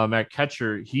guy at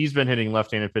catcher, he's been hitting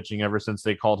left-handed pitching ever since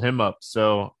they called him up.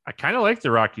 So I kind of like the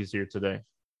Rockies here today.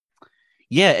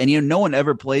 Yeah, and no one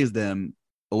ever plays them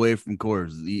away from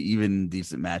cores, even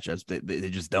decent matchups.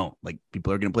 They just don't. Like,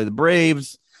 people are going to play the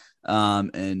Braves.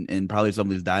 And probably some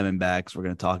of these Diamondbacks we're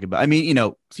going to talk about. I mean,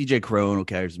 CJ Crone will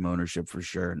carry some ownership for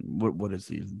sure. And what is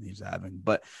he's having?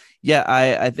 But yeah,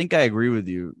 I think I agree with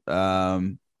you.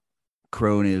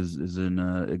 Crone is in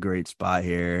a great spot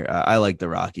here. I like the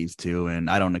Rockies too, and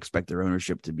I don't expect their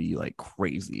ownership to be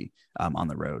crazy on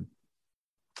the road.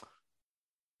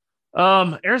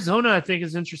 Arizona, I think,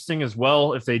 is interesting as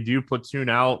well. If they do platoon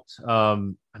out,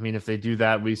 I mean, if they do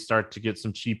that, we start to get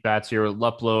some cheap bats here with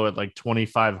Luplow at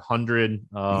 2,500,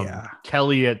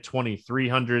 Kelly at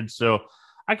 2,300. So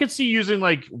I could see using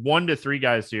 1 to 3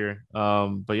 guys here.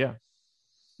 But yeah.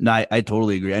 No, I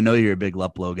totally agree. I know you're a big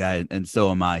Luplow guy, and so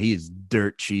am I. He's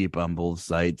dirt cheap on both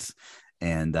sites.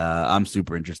 And I'm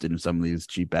super interested in some of these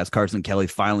cheap bats. Carson Kelly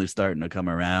finally starting to come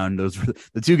around. Those were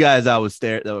the 2 guys I was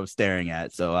staring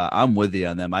at. So I'm with you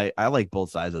on them. I like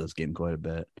both sides of this game quite a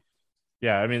bit.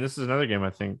 Yeah, I mean, this is another game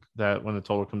I think that when the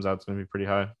total comes out, it's going to be pretty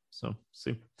high. So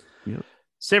see. Yep.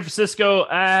 San Francisco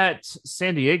at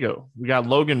San Diego. We got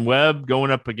Logan Webb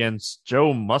going up against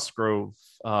Joe Musgrove.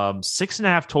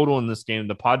 6.5 total in this game.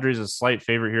 The Padres a slight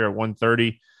favorite here at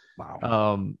 130.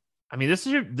 Wow. I mean,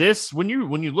 when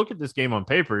you look at this game on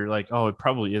paper, you're like, oh, it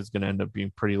probably is going to end up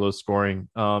being pretty low scoring.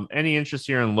 Any interest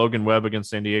here in Logan Webb against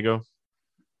San Diego?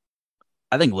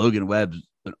 I think Logan Webb's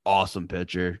an awesome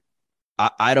pitcher.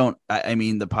 I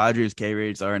mean, the Padres K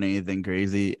rates aren't anything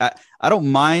crazy. I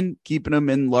don't mind keeping them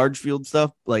in large field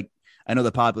stuff. I know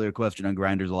the popular question on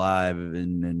Grinders Live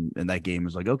and that game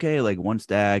is okay, one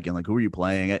stack and who are you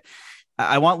playing?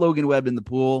 I want Logan Webb in the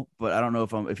pool, but I don't know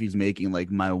if he's making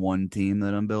my one team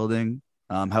that I'm building.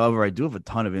 However, I do have a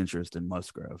ton of interest in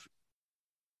Musgrove.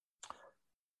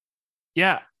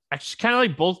 Yeah, I just kind of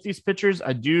like both these pitchers.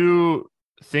 I do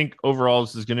think overall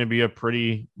this is going to be a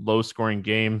pretty low scoring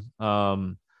game.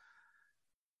 Not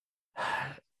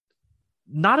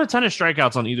a ton of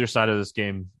strikeouts on either side of this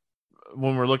game.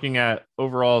 when we're looking at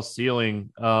overall ceiling.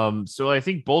 So I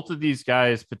think both of these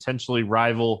guys potentially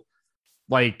rival,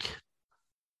 like,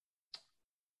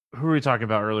 who were we talking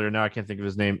about earlier? Now I can't think of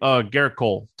his name. Garrett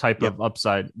Cole type of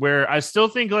upside, where I still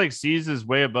think like Cease is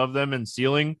way above them in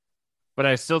ceiling, but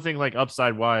I still think like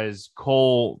upside wise,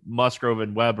 Cole, Musgrove,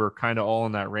 and Webb are kind of all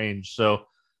in that range. So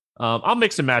I'll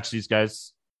mix and match these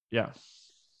guys. Yeah.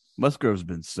 Musgrove's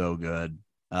been so good.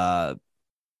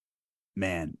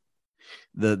 Man,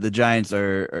 the Giants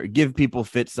are give people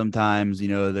fits sometimes.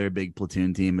 They're a big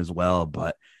platoon team as well.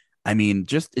 But I mean,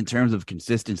 just in terms of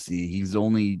consistency,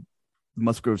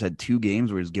 Musgrove's had 2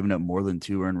 games where he's given up more than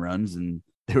 2 earned runs, and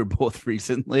they were both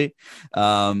recently.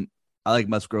 I like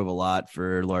Musgrove a lot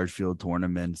for large field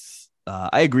tournaments.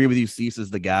 I agree with you. Cease is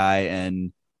the guy,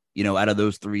 and out of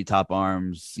those 3 top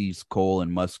arms, Cease, Cole,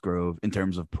 and Musgrove, in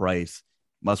terms of price,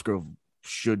 Musgrove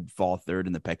should fall 3rd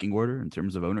in the pecking order in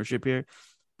terms of ownership here.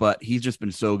 But he's just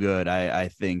been so good. I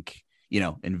think,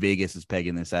 and Vegas is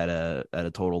pegging this at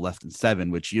a total less than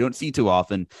 7, which you don't see too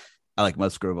often. I like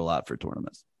Musgrove a lot for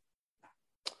tournaments.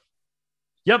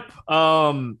 Yep.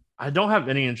 I don't have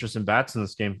any interest in bats in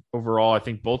this game overall. I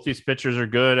think both these pitchers are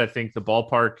good. I think the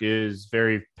ballpark is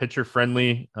very pitcher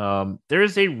friendly. There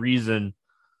is a reason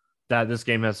that this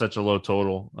game has such a low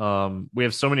total. We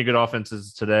have so many good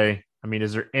offenses today. I mean,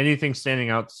 is there anything standing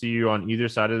out to you on either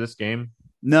side of this game?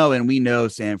 No, and we know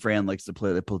San Fran likes to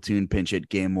play the platoon pinch hit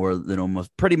game more than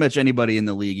almost pretty much anybody in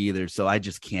the league either. So I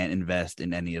just can't invest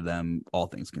in any of them, all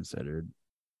things considered.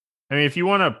 I mean, if you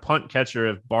want a punt catcher,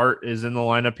 if Bart is in the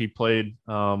lineup, he played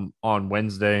on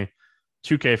Wednesday,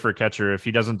 $2K for a catcher. If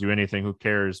he doesn't do anything, who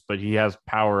cares? But he has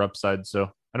power upside, so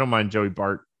I don't mind Joey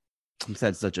Bart. He's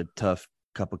had such a tough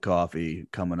cup of coffee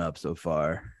coming up so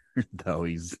far, though.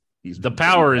 He's the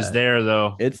power is there,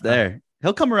 though. It's there.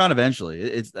 He'll come around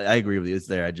eventually. I agree with you. It's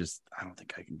there. I don't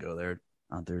think I can go there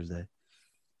on Thursday.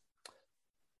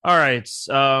 All right.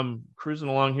 Cruising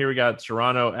along here. We got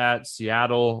Toronto at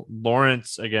Seattle.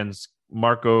 Lawrence against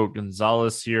Marco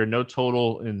Gonzalez here. No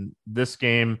total in this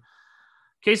game.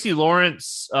 Casey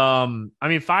Lawrence, 5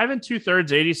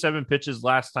 2/3, 87 pitches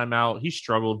last time out. He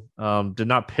struggled. Did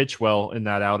not pitch well in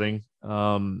that outing.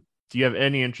 Do you have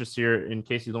any interest here in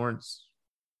Casey Lawrence?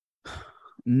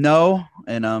 No,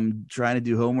 and I'm trying to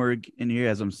do homework in here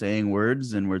as I'm saying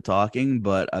words and we're talking,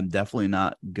 but I'm definitely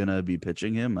not gonna be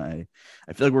pitching him. I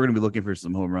feel like we're gonna be looking for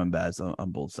some home run bats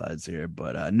on both sides here,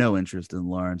 but no interest in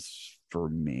Lawrence for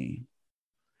me.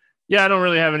 Yeah, I don't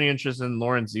really have any interest in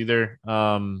Lawrence either.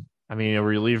 A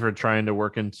reliever trying to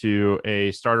work into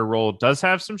a starter role does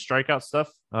have some strikeout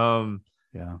stuff.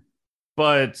 Yeah.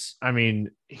 But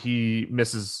he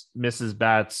misses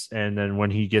bats, and then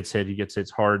when he gets hit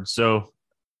hard. So,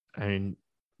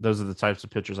 those are the types of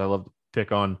pitchers I love to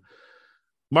pick on.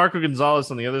 Marco Gonzalez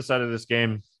on the other side of this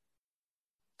game.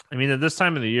 At this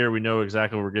time of the year, we know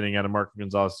exactly what we're getting out of Marco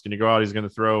Gonzalez. He's going to go out. He's going to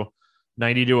throw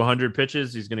 90 to 100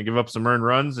 pitches. He's going to give up some earned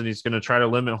runs, and he's going to try to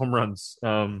limit home runs.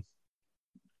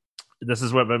 This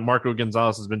is what Marco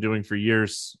Gonzalez has been doing for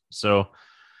years. So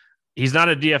he's not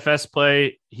a DFS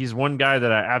play. He's one guy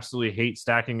that I absolutely hate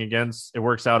stacking against. It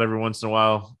works out every once in a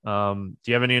while.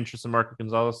 Do you have any interest in Marco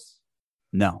Gonzalez?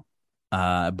 No,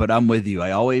 but I'm with you.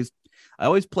 I always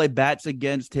play bats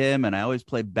against him, and I always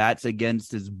play bats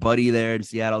against his buddy there in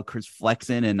Seattle, Chris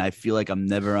Flexen, and I feel like I'm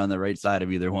never on the right side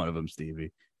of either one of them,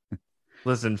 Stevie.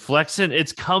 Listen, Flexen,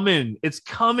 it's coming. It's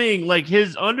coming. Like,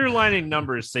 his underlining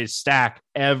numbers say stack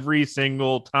every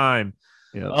single time.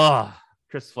 Yep.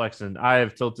 Chris Flexen. I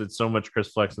have tilted so much Chris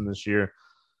Flexen this year.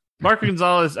 Marco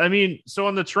Gonzalez, so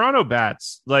on the Toronto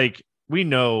bats, like, we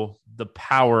know the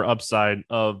power upside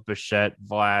of Bichette,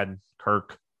 Vlad,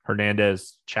 Kirk,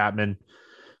 Hernandez, Chapman,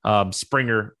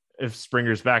 Springer, if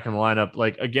Springer's back in the lineup,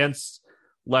 like, against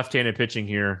left-handed pitching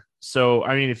here. So,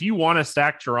 if you want to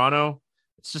stack Toronto,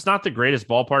 it's just not the greatest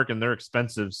ballpark, and they're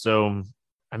expensive. So,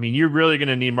 you're really going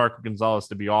to need Marco Gonzalez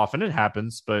to be off, and it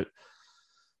happens, but it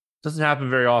doesn't happen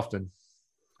very often.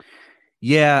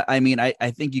 Yeah,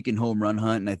 I think you can home run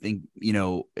hunt, and I think,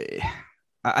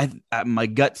 I my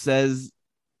gut says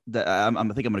that I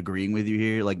think I'm agreeing with you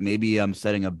here. Like, maybe I'm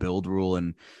setting a build rule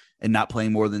and not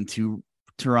playing more than 2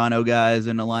 Toronto guys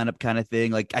in a lineup kind of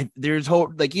thing. Like, there's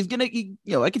hope. Like,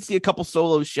 I could see a couple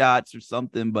solo shots or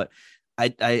something, but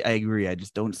I agree. I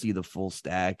just don't see the full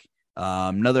stack.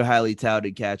 Another highly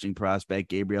touted catching prospect,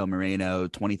 Gabriel Moreno,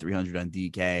 2,300 on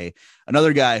DK.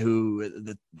 Another guy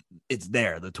who it's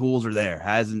there. The tools are there.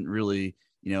 Hasn't really,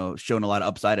 shown a lot of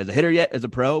upside as a hitter yet as a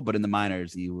pro, but in the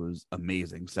minors, he was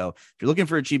amazing. So if you're looking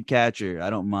for a cheap catcher,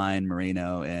 I don't mind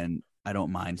Moreno, and I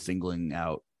don't mind singling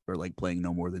out or like playing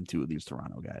no more than 2 of these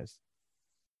Toronto guys.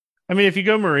 I mean, if you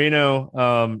go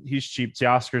Marino, he's cheap.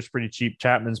 Teoscar's pretty cheap.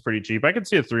 Chapman's pretty cheap. I could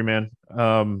see a 3-man.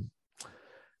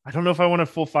 I don't know if I want a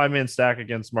full 5-man stack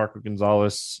against Marco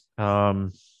Gonzalez.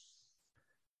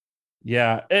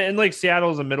 Yeah, and like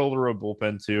Seattle's a middle of the road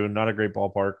bullpen too. Not a great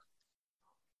ballpark.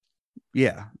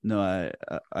 Yeah, no,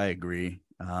 I agree.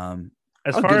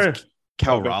 As far as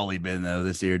Cal Raleigh been though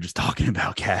this year, just talking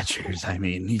about catchers, I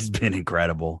mean, he's been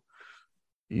incredible.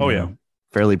 Yeah,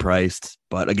 fairly priced,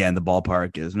 but again, the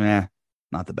ballpark is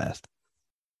not the best.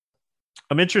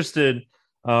 I'm interested.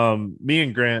 Me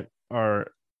and Grant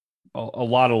are a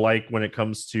lot alike when it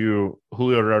comes to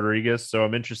Julio Rodriguez, so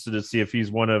I'm interested to see if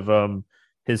he's one of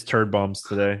his turd bombs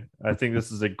today. I think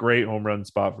this is a great home run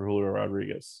spot for Julio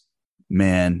Rodriguez.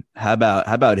 Man, how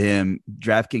about him?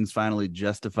 DraftKings finally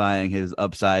justifying his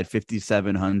upside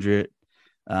 5,700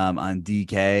 on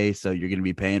DK. So you're going to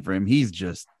be paying for him. He's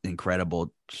just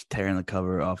incredible, just tearing the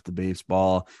cover off the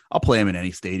baseball. I'll play him in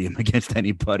any stadium against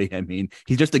anybody. I mean,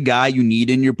 he's just a guy you need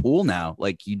in your pool now.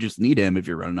 Like, you just need him if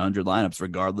you're running 100 lineups,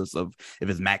 regardless of if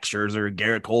it's Max Scherzer or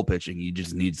Garrett Cole pitching. You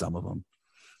just need some of them.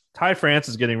 Ty France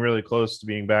is getting really close to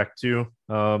being back too.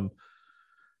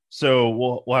 So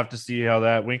we'll have to see how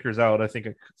that Winker's out. I think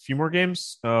a few more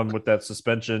games with that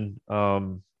suspension.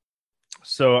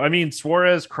 So I mean,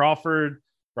 Suarez, Crawford,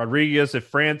 Rodriguez. If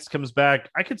France comes back,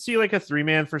 I could see like a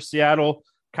 3-man for Seattle.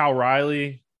 Cal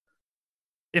Riley.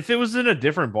 If it was in a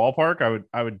different ballpark,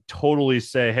 I would totally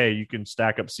say, hey, you can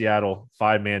stack up Seattle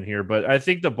 5-man here. But I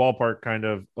think the ballpark kind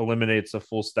of eliminates a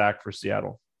full stack for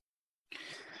Seattle.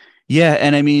 Yeah,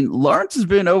 and I mean, Lawrence has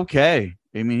been okay.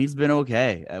 I mean, he's been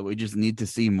okay. We just need to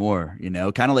see more,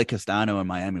 kind of like Castano in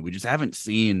Miami. We just haven't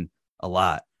seen a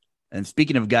lot. And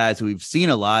speaking of guys who we've seen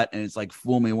a lot, and it's like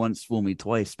fool me once, fool me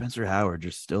twice, Spencer Howard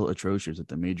just still atrocious at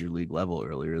the major league level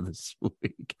earlier this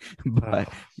week. But,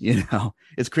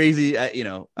 it's crazy. I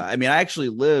mean, I actually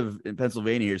live in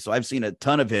Pennsylvania here, so I've seen a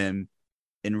ton of him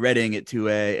in Reading at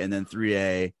 2A and then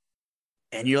 3A.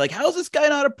 And you're like, how's this guy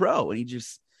not a pro? And he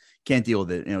just can't deal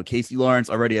with it. Casey Lawrence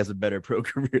already has a better pro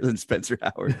career than Spencer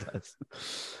Howard does.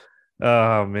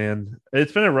 Oh man,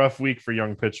 it's been a rough week for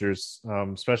young pitchers,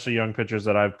 especially young pitchers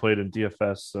that I've played in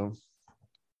DFS. So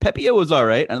Pepio was all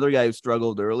right. Another guy who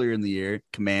struggled earlier in the year,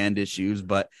 command issues,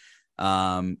 but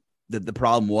the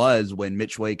problem was when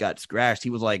Mitch White got scratched,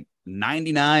 he was like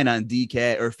 99 on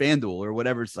DK or FanDuel or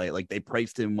whatever site. Like, they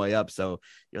priced him way up. So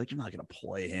you're like, you're not going to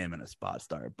play him in a spot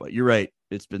start, but you're right.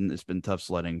 It's been tough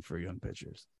sledding for young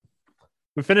pitchers.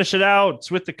 We finish it out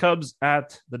with the Cubs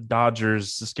at the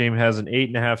Dodgers. This game has an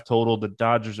 8.5 total. The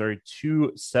Dodgers are a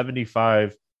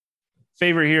 275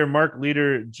 favorite here. Mark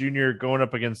Leiter Jr. going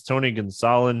up against Tony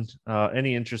Gonsolin.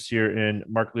 Any interest here in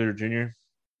Mark Leiter Jr.?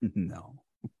 No.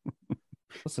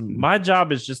 Listen, my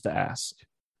job is just to ask.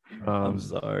 I'm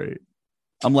sorry.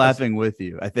 I'm laughing with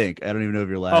you. I think I don't even know if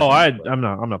you're laughing. Oh,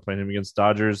 I'm not playing him against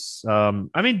Dodgers.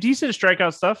 I mean, decent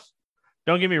strikeout stuff.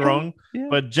 Don't get me wrong,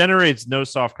 but generates no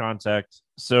soft contact.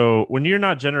 So when you're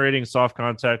not generating soft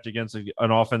contact against an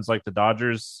offense like the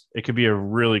Dodgers, it could be a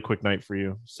really quick night for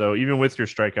you. So even with your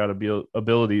strikeout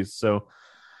abilities. So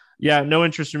yeah, no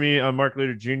interest in me on Mark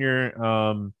Leiter Jr.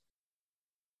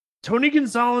 Tony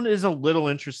Gonsolin is a little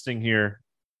interesting here.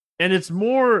 And it's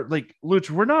more like,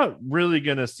 Luch, we're not really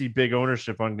going to see big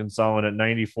ownership on Gonsolin at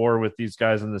 94 with these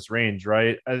guys in this range,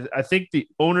 right? I think the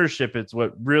ownership is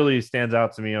what really stands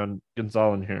out to me on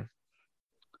Gonsolin here.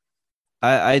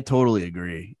 I totally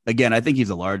agree. Again, I think he's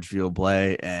a large field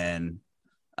play. And,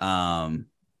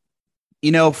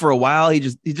 for a while, he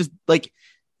just like,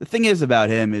 the thing is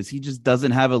about him is he just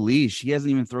doesn't have a leash. He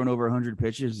hasn't even thrown over 100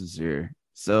 pitches this year.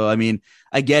 So, I mean,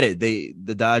 I get it.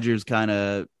 The Dodgers kind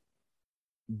of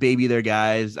baby their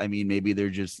guys. I mean, maybe they're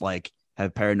just like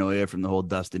have paranoia from the whole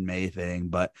Dustin May thing,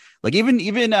 but like even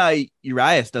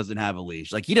Urias doesn't have a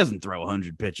leash. Like, he doesn't throw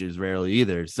 100 pitches rarely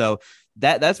either. So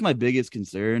that's my biggest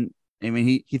concern. I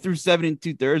mean, he threw 7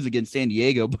 2/3 against San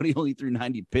Diego, but he only threw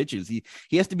 90 pitches.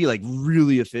 He has to be like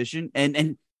really efficient,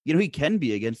 and he can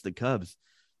be against the Cubs.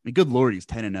 I mean, good Lord, he's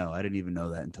 10-0. I didn't even know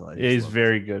that until he's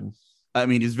very good. I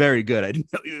mean, he's very good. I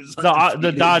didn't know he was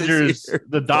the Dodgers.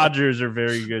 The Dodgers are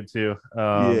very good too.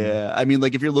 Yeah, I mean,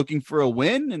 like, if you're looking for a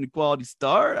win and a quality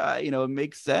start, it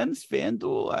makes sense.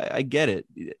 FanDuel, I get it.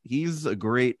 He's a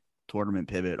great tournament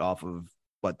pivot off of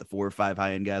the 4 or 5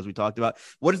 high end guys we talked about.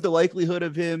 What is the likelihood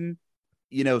of him,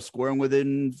 scoring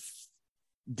within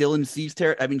Dylan Cease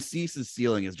territory? I mean, Cease's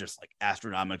ceiling is just like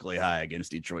astronomically high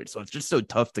against Detroit, so it's just so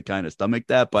tough to kind of stomach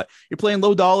that. But you're playing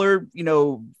low dollar,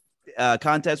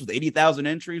 contest with 80,000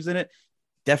 entries in it.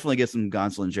 Definitely get some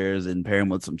Gonsolin shares and pair him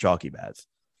with some chalky bats.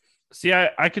 See,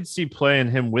 I could see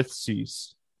playing him with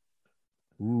Cease.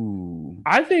 Ooh.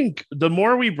 I think the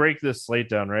more we break this slate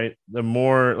down, right, the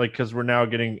more like, because we're now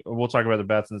we'll talk about the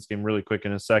bets in this game really quick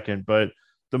in a second, but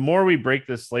the more we break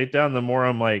this slate down, the more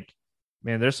I'm like,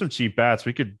 man, there's some cheap bats.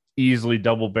 We could easily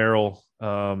double barrel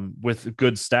with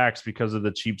good stacks because of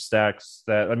the cheap stacks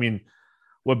that, I mean,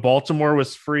 what Baltimore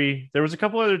was free. There was a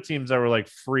couple other teams that were like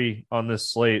free on this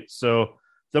slate. So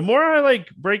the more I like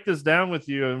break this down with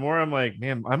you, the more I'm like,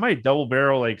 man, I might double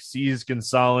barrel like C's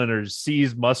Gonsolin or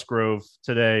C's Musgrove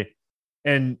today.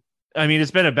 And I mean,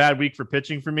 it's been a bad week for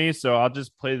pitching for me, so I'll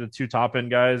just play the two top end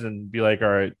guys and be like, all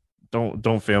right,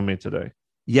 don't fail me today.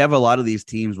 You have a lot of these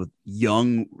teams with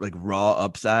young, like raw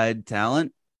upside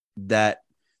talent that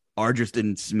are just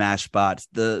in smash spots.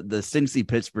 The Cincy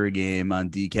Pittsburgh game on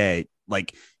DK,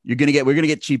 like we're gonna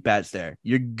get cheap bats there.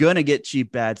 You're gonna get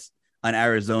cheap bats on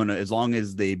Arizona as long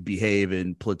as they behave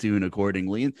and platoon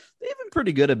accordingly. And they've been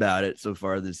pretty good about it so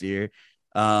far this year.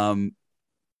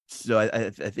 So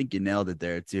I think you nailed it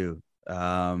there too.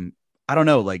 I don't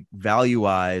know, like value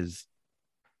wise,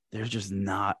 there's just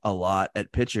not a lot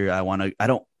at pitcher. I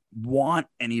don't want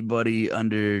anybody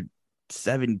under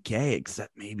 7K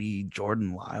except maybe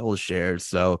Jordan Lyles shares.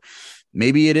 So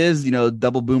maybe it is,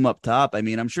 double boom up top. I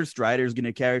mean, I'm sure Strider's going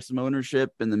to carry some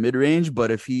ownership in the mid range,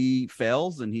 but if he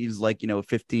fails and he's like,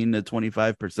 15 to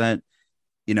 25%,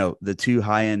 the two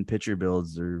high end pitcher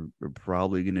builds are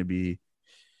probably going to be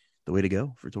the way to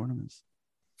go for tournaments.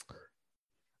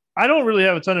 I don't really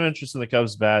have a ton of interest in the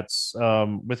Cubs bats.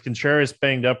 With Contreras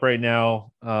banged up right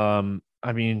now,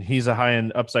 I mean, he's a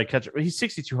high-end upside catcher. He's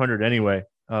 6,200 anyway.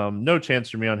 No chance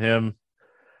for me on him.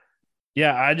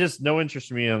 Yeah, no interest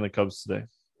for me on the Cubs today.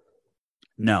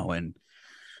 No, and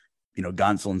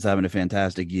Gonsolin's having a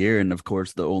fantastic year, and of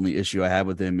course, the only issue I have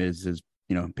with him is his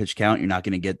pitch count. You're not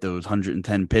going to get those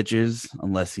 110 pitches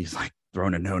unless he's like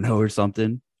throwing a no or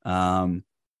something.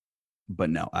 But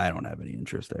no, I don't have any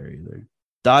interest there either.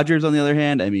 Dodgers, on the other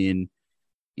hand, I mean,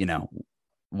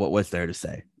 what's there to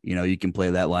say? You can play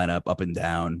that lineup up and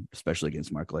down, especially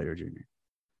against Mark Leiter Jr.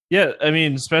 Yeah, I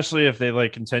mean, especially if they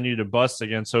like continue to bust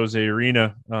against Jose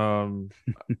Arena.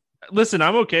 Listen,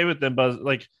 I'm okay with them, but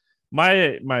like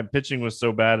my pitching was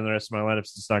so bad and the rest of my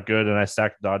lineup's just not good, and I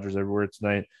stacked Dodgers everywhere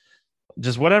tonight.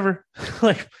 Just whatever,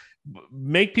 like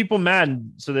make people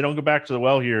mad so they don't go back to the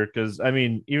well here. Because I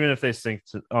mean, even if they sink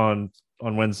on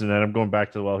Wednesday night, I'm going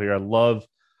back to the well here. I love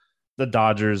the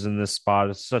Dodgers in this spot.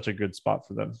 It's such a good spot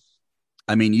for them.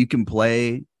 I mean, you can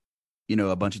play,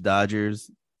 a bunch of Dodgers,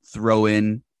 throw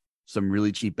in some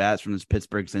really cheap bats from this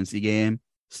Pittsburgh Cincy game,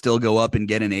 still go up and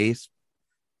get an ace.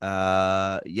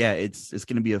 Yeah, it's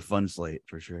going to be a fun slate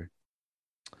for sure.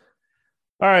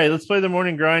 All right, let's play the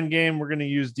morning grind game. We're going to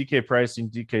use DK pricing,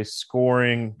 DK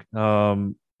scoring.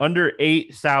 Under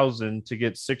 8,000 to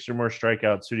get 6 or more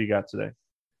strikeouts. Who do you got today?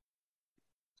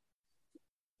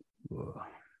 Whoa,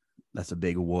 that's a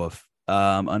big woof.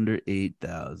 Under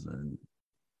 8,000.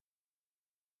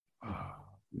 Oh,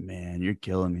 man, you're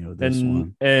killing me with this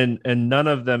one. And none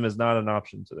of them is not an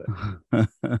option today.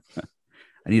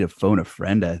 I need to phone a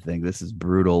friend, I think. This is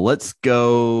brutal. Let's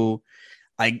go.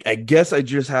 I guess I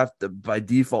just have to, by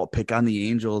default, pick on the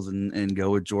Angels and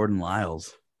go with Jordan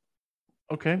Lyles.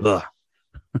 Okay. Ugh.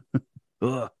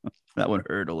 Ugh. That one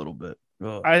hurt a little bit.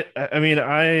 Ugh. I mean,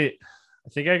 I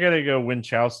think I got to go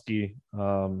Winchowski.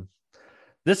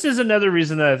 This is another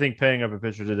reason that I think paying up a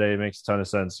pitcher today makes a ton of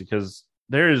sense, because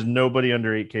there is nobody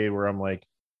under 8K where I'm like,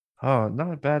 oh,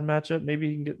 not a bad matchup. Maybe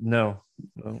you can get no.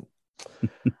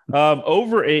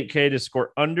 Over 8K to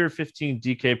score under 15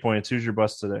 DK points. Who's your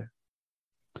bust today?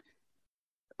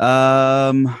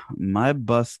 My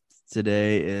bust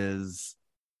today is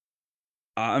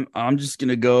I'm just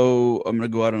gonna go. I'm gonna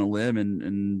go out on a limb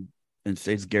and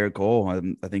say it's Garrett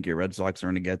Cole. I think your Red Sox are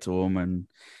gonna get to him, and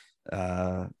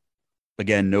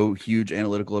again, no huge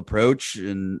analytical approach,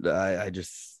 and I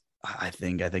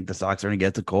think the Sox are gonna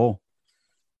get to Cole.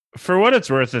 For what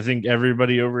it's worth, I think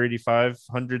everybody over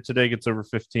 8,500 today gets over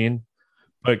 15.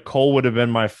 But Cole would have been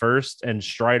my first, and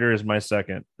Strider is my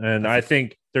second. And I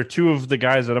think they're two of the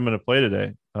guys that I'm going to play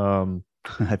today.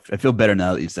 I feel better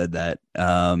now that you said that.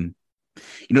 And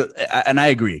I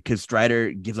agree, because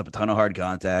Strider gives up a ton of hard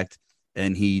contact,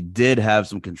 and he did have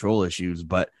some control issues.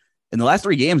 But in the last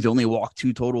 3 games, he only walked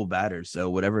 2 total batters. So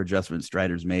whatever adjustment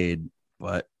Strider's made,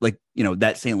 but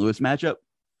that St. Louis matchup,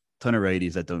 ton of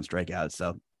righties that don't strike out,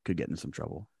 so could get into some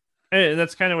trouble. And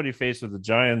that's kind of what he faced with the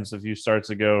Giants a few starts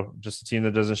ago, just a team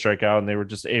that doesn't strike out, and they were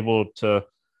just able to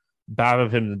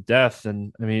bat him to death.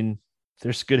 And I mean,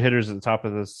 there's good hitters at the top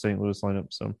of the St. Louis lineup.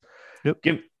 So yep.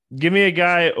 Give me a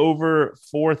guy over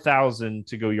 4,000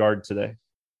 to go yard today.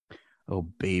 Oh,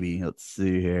 baby. Let's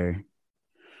see here.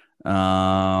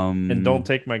 And don't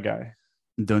take my guy.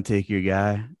 Don't take your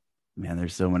guy. Man,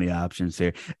 there's so many options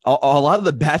here. A lot of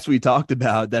the bats we talked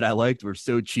about that I liked were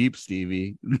so cheap,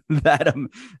 Stevie, that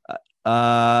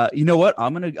you know what?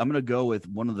 I'm gonna go with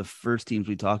one of the first teams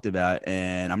we talked about,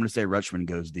 and I'm gonna say Rutschman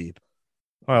goes deep.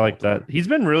 Oh, I like that. He's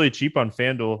been really cheap on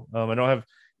FanDuel. I don't have.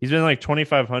 He's been like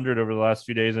 2,500 over the last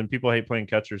few days, and people hate playing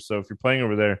catchers. So if you're playing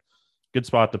over there, good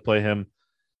spot to play him.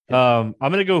 I'm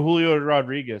going to go Julio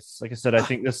Rodriguez. Like I said, I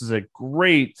think this is a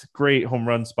great home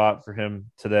run spot for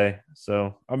him today.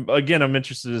 So I'm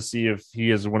interested to see if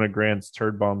he is one of Grant's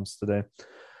turd bombs today.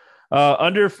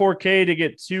 Under 4K to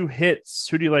get 2 hits.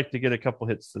 Who do you like to get a couple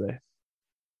hits today?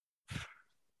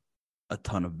 A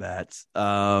ton of bats.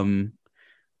 Hold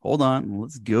on.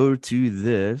 Let's go to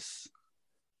this.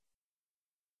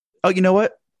 Oh, you know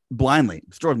what? Blindly.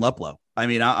 It's Jordan Luplow. I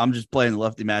mean, I'm just playing the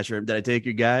lefty matchup. Did I take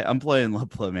your guy? I'm playing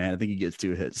Luplow, man. I think he gets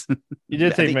 2 hits. You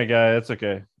did take my guy. That's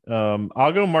okay.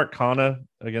 I'll go Mark Canha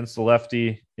against the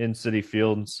lefty in Citi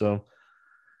Field. So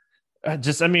we've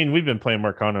been playing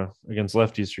Mark Canha against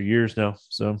lefties for years now.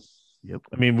 So, yep.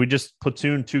 I mean, we just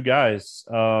platooned 2 guys.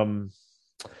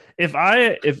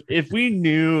 If we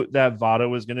knew that Votto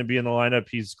was going to be in the lineup,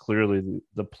 he's clearly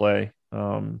the play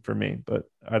for me, but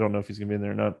I don't know if he's going to be in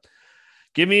there or not.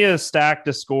 Give me a stack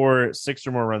to score 6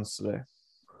 or more runs today.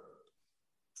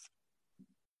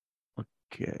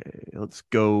 Okay, let's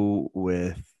go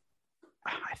with.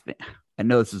 I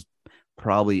know this is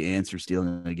probably answer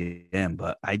stealing again,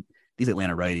 but these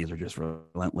Atlanta righties are just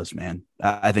relentless, man.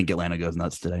 I think Atlanta goes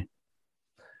nuts today.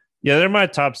 Yeah, they're my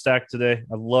top stack today.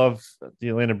 I love the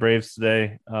Atlanta Braves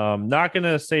today. Not going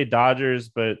to say Dodgers,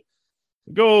 but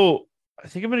I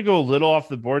think I'm going to go a little off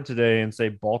the board today and say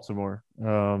Baltimore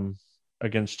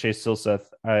against Chase Silseth.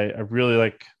 I really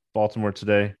like Baltimore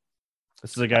today.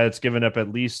 This is a guy that's given up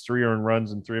at least 3 earned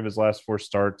runs in 3 of his last 4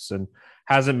 starts and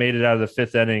hasn't made it out of the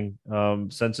 5th inning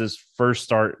since his first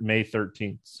start May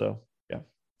 13th. So, yeah.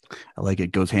 I like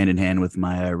it. Goes hand in hand with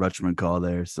my Rutschman call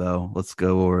there. So let's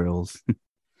go Orioles.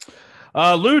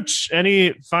 Luch,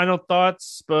 any final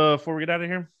thoughts before we get out of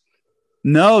here?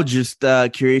 No, just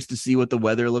curious to see what the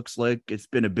weather looks like. It's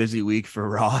been a busy week for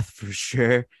Roth for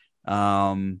sure.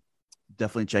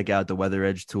 Definitely check out the Weather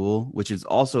Edge tool, which is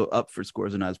also up for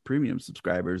Scores and Odds premium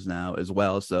subscribers now as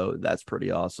well. So that's pretty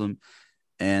awesome.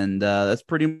 And that's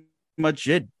pretty much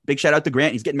it. Big shout out to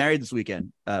Grant. He's getting married this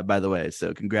weekend, by the way.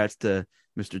 So congrats to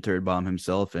Mr. Turdbomb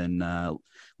himself, and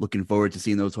looking forward to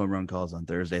seeing those home run calls on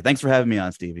Thursday. Thanks for having me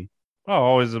on, Stevie.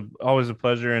 Oh, always a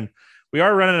pleasure. And we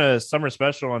are running a summer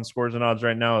special on Scores and Odds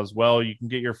right now as well. You can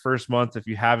get your first month if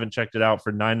you haven't checked it out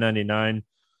for $9.99.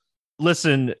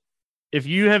 Listen, if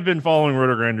you have been following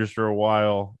RotoGrinders for a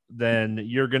while, then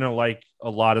you're going to like a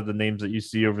lot of the names that you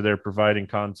see over there providing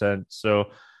content.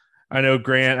 So I know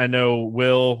Grant, I know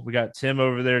Will, we got Tim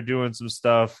over there doing some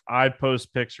stuff. I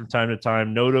post pics from time to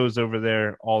time. Noto's over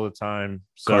there all the time.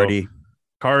 So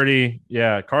Cardi.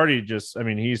 Yeah. Cardi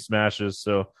he smashes.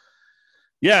 So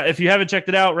yeah, if you haven't checked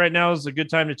it out right now is a good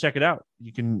time to check it out.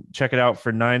 You can check it out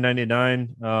for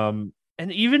 $9.99.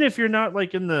 And even if you're not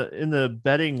like in the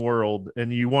betting world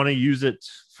and you want to use it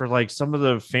for like some of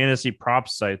the fantasy prop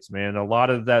sites, man, a lot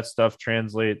of that stuff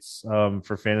translates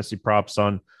for fantasy props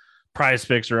on Prize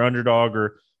Picks or Underdog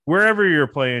or wherever you're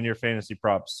playing your fantasy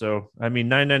props. So, I mean,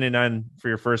 $9.99 for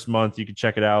your first month, you can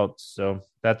check it out. So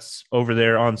that's over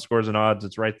there on Scores and Odds.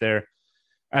 It's right there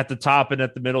at the top and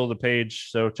at the middle of the page.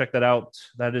 So check that out.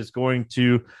 That is going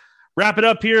to wrap it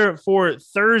up here for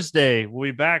Thursday.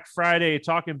 We'll be back Friday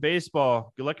talking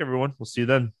baseball. Good luck, everyone. We'll see you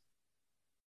then.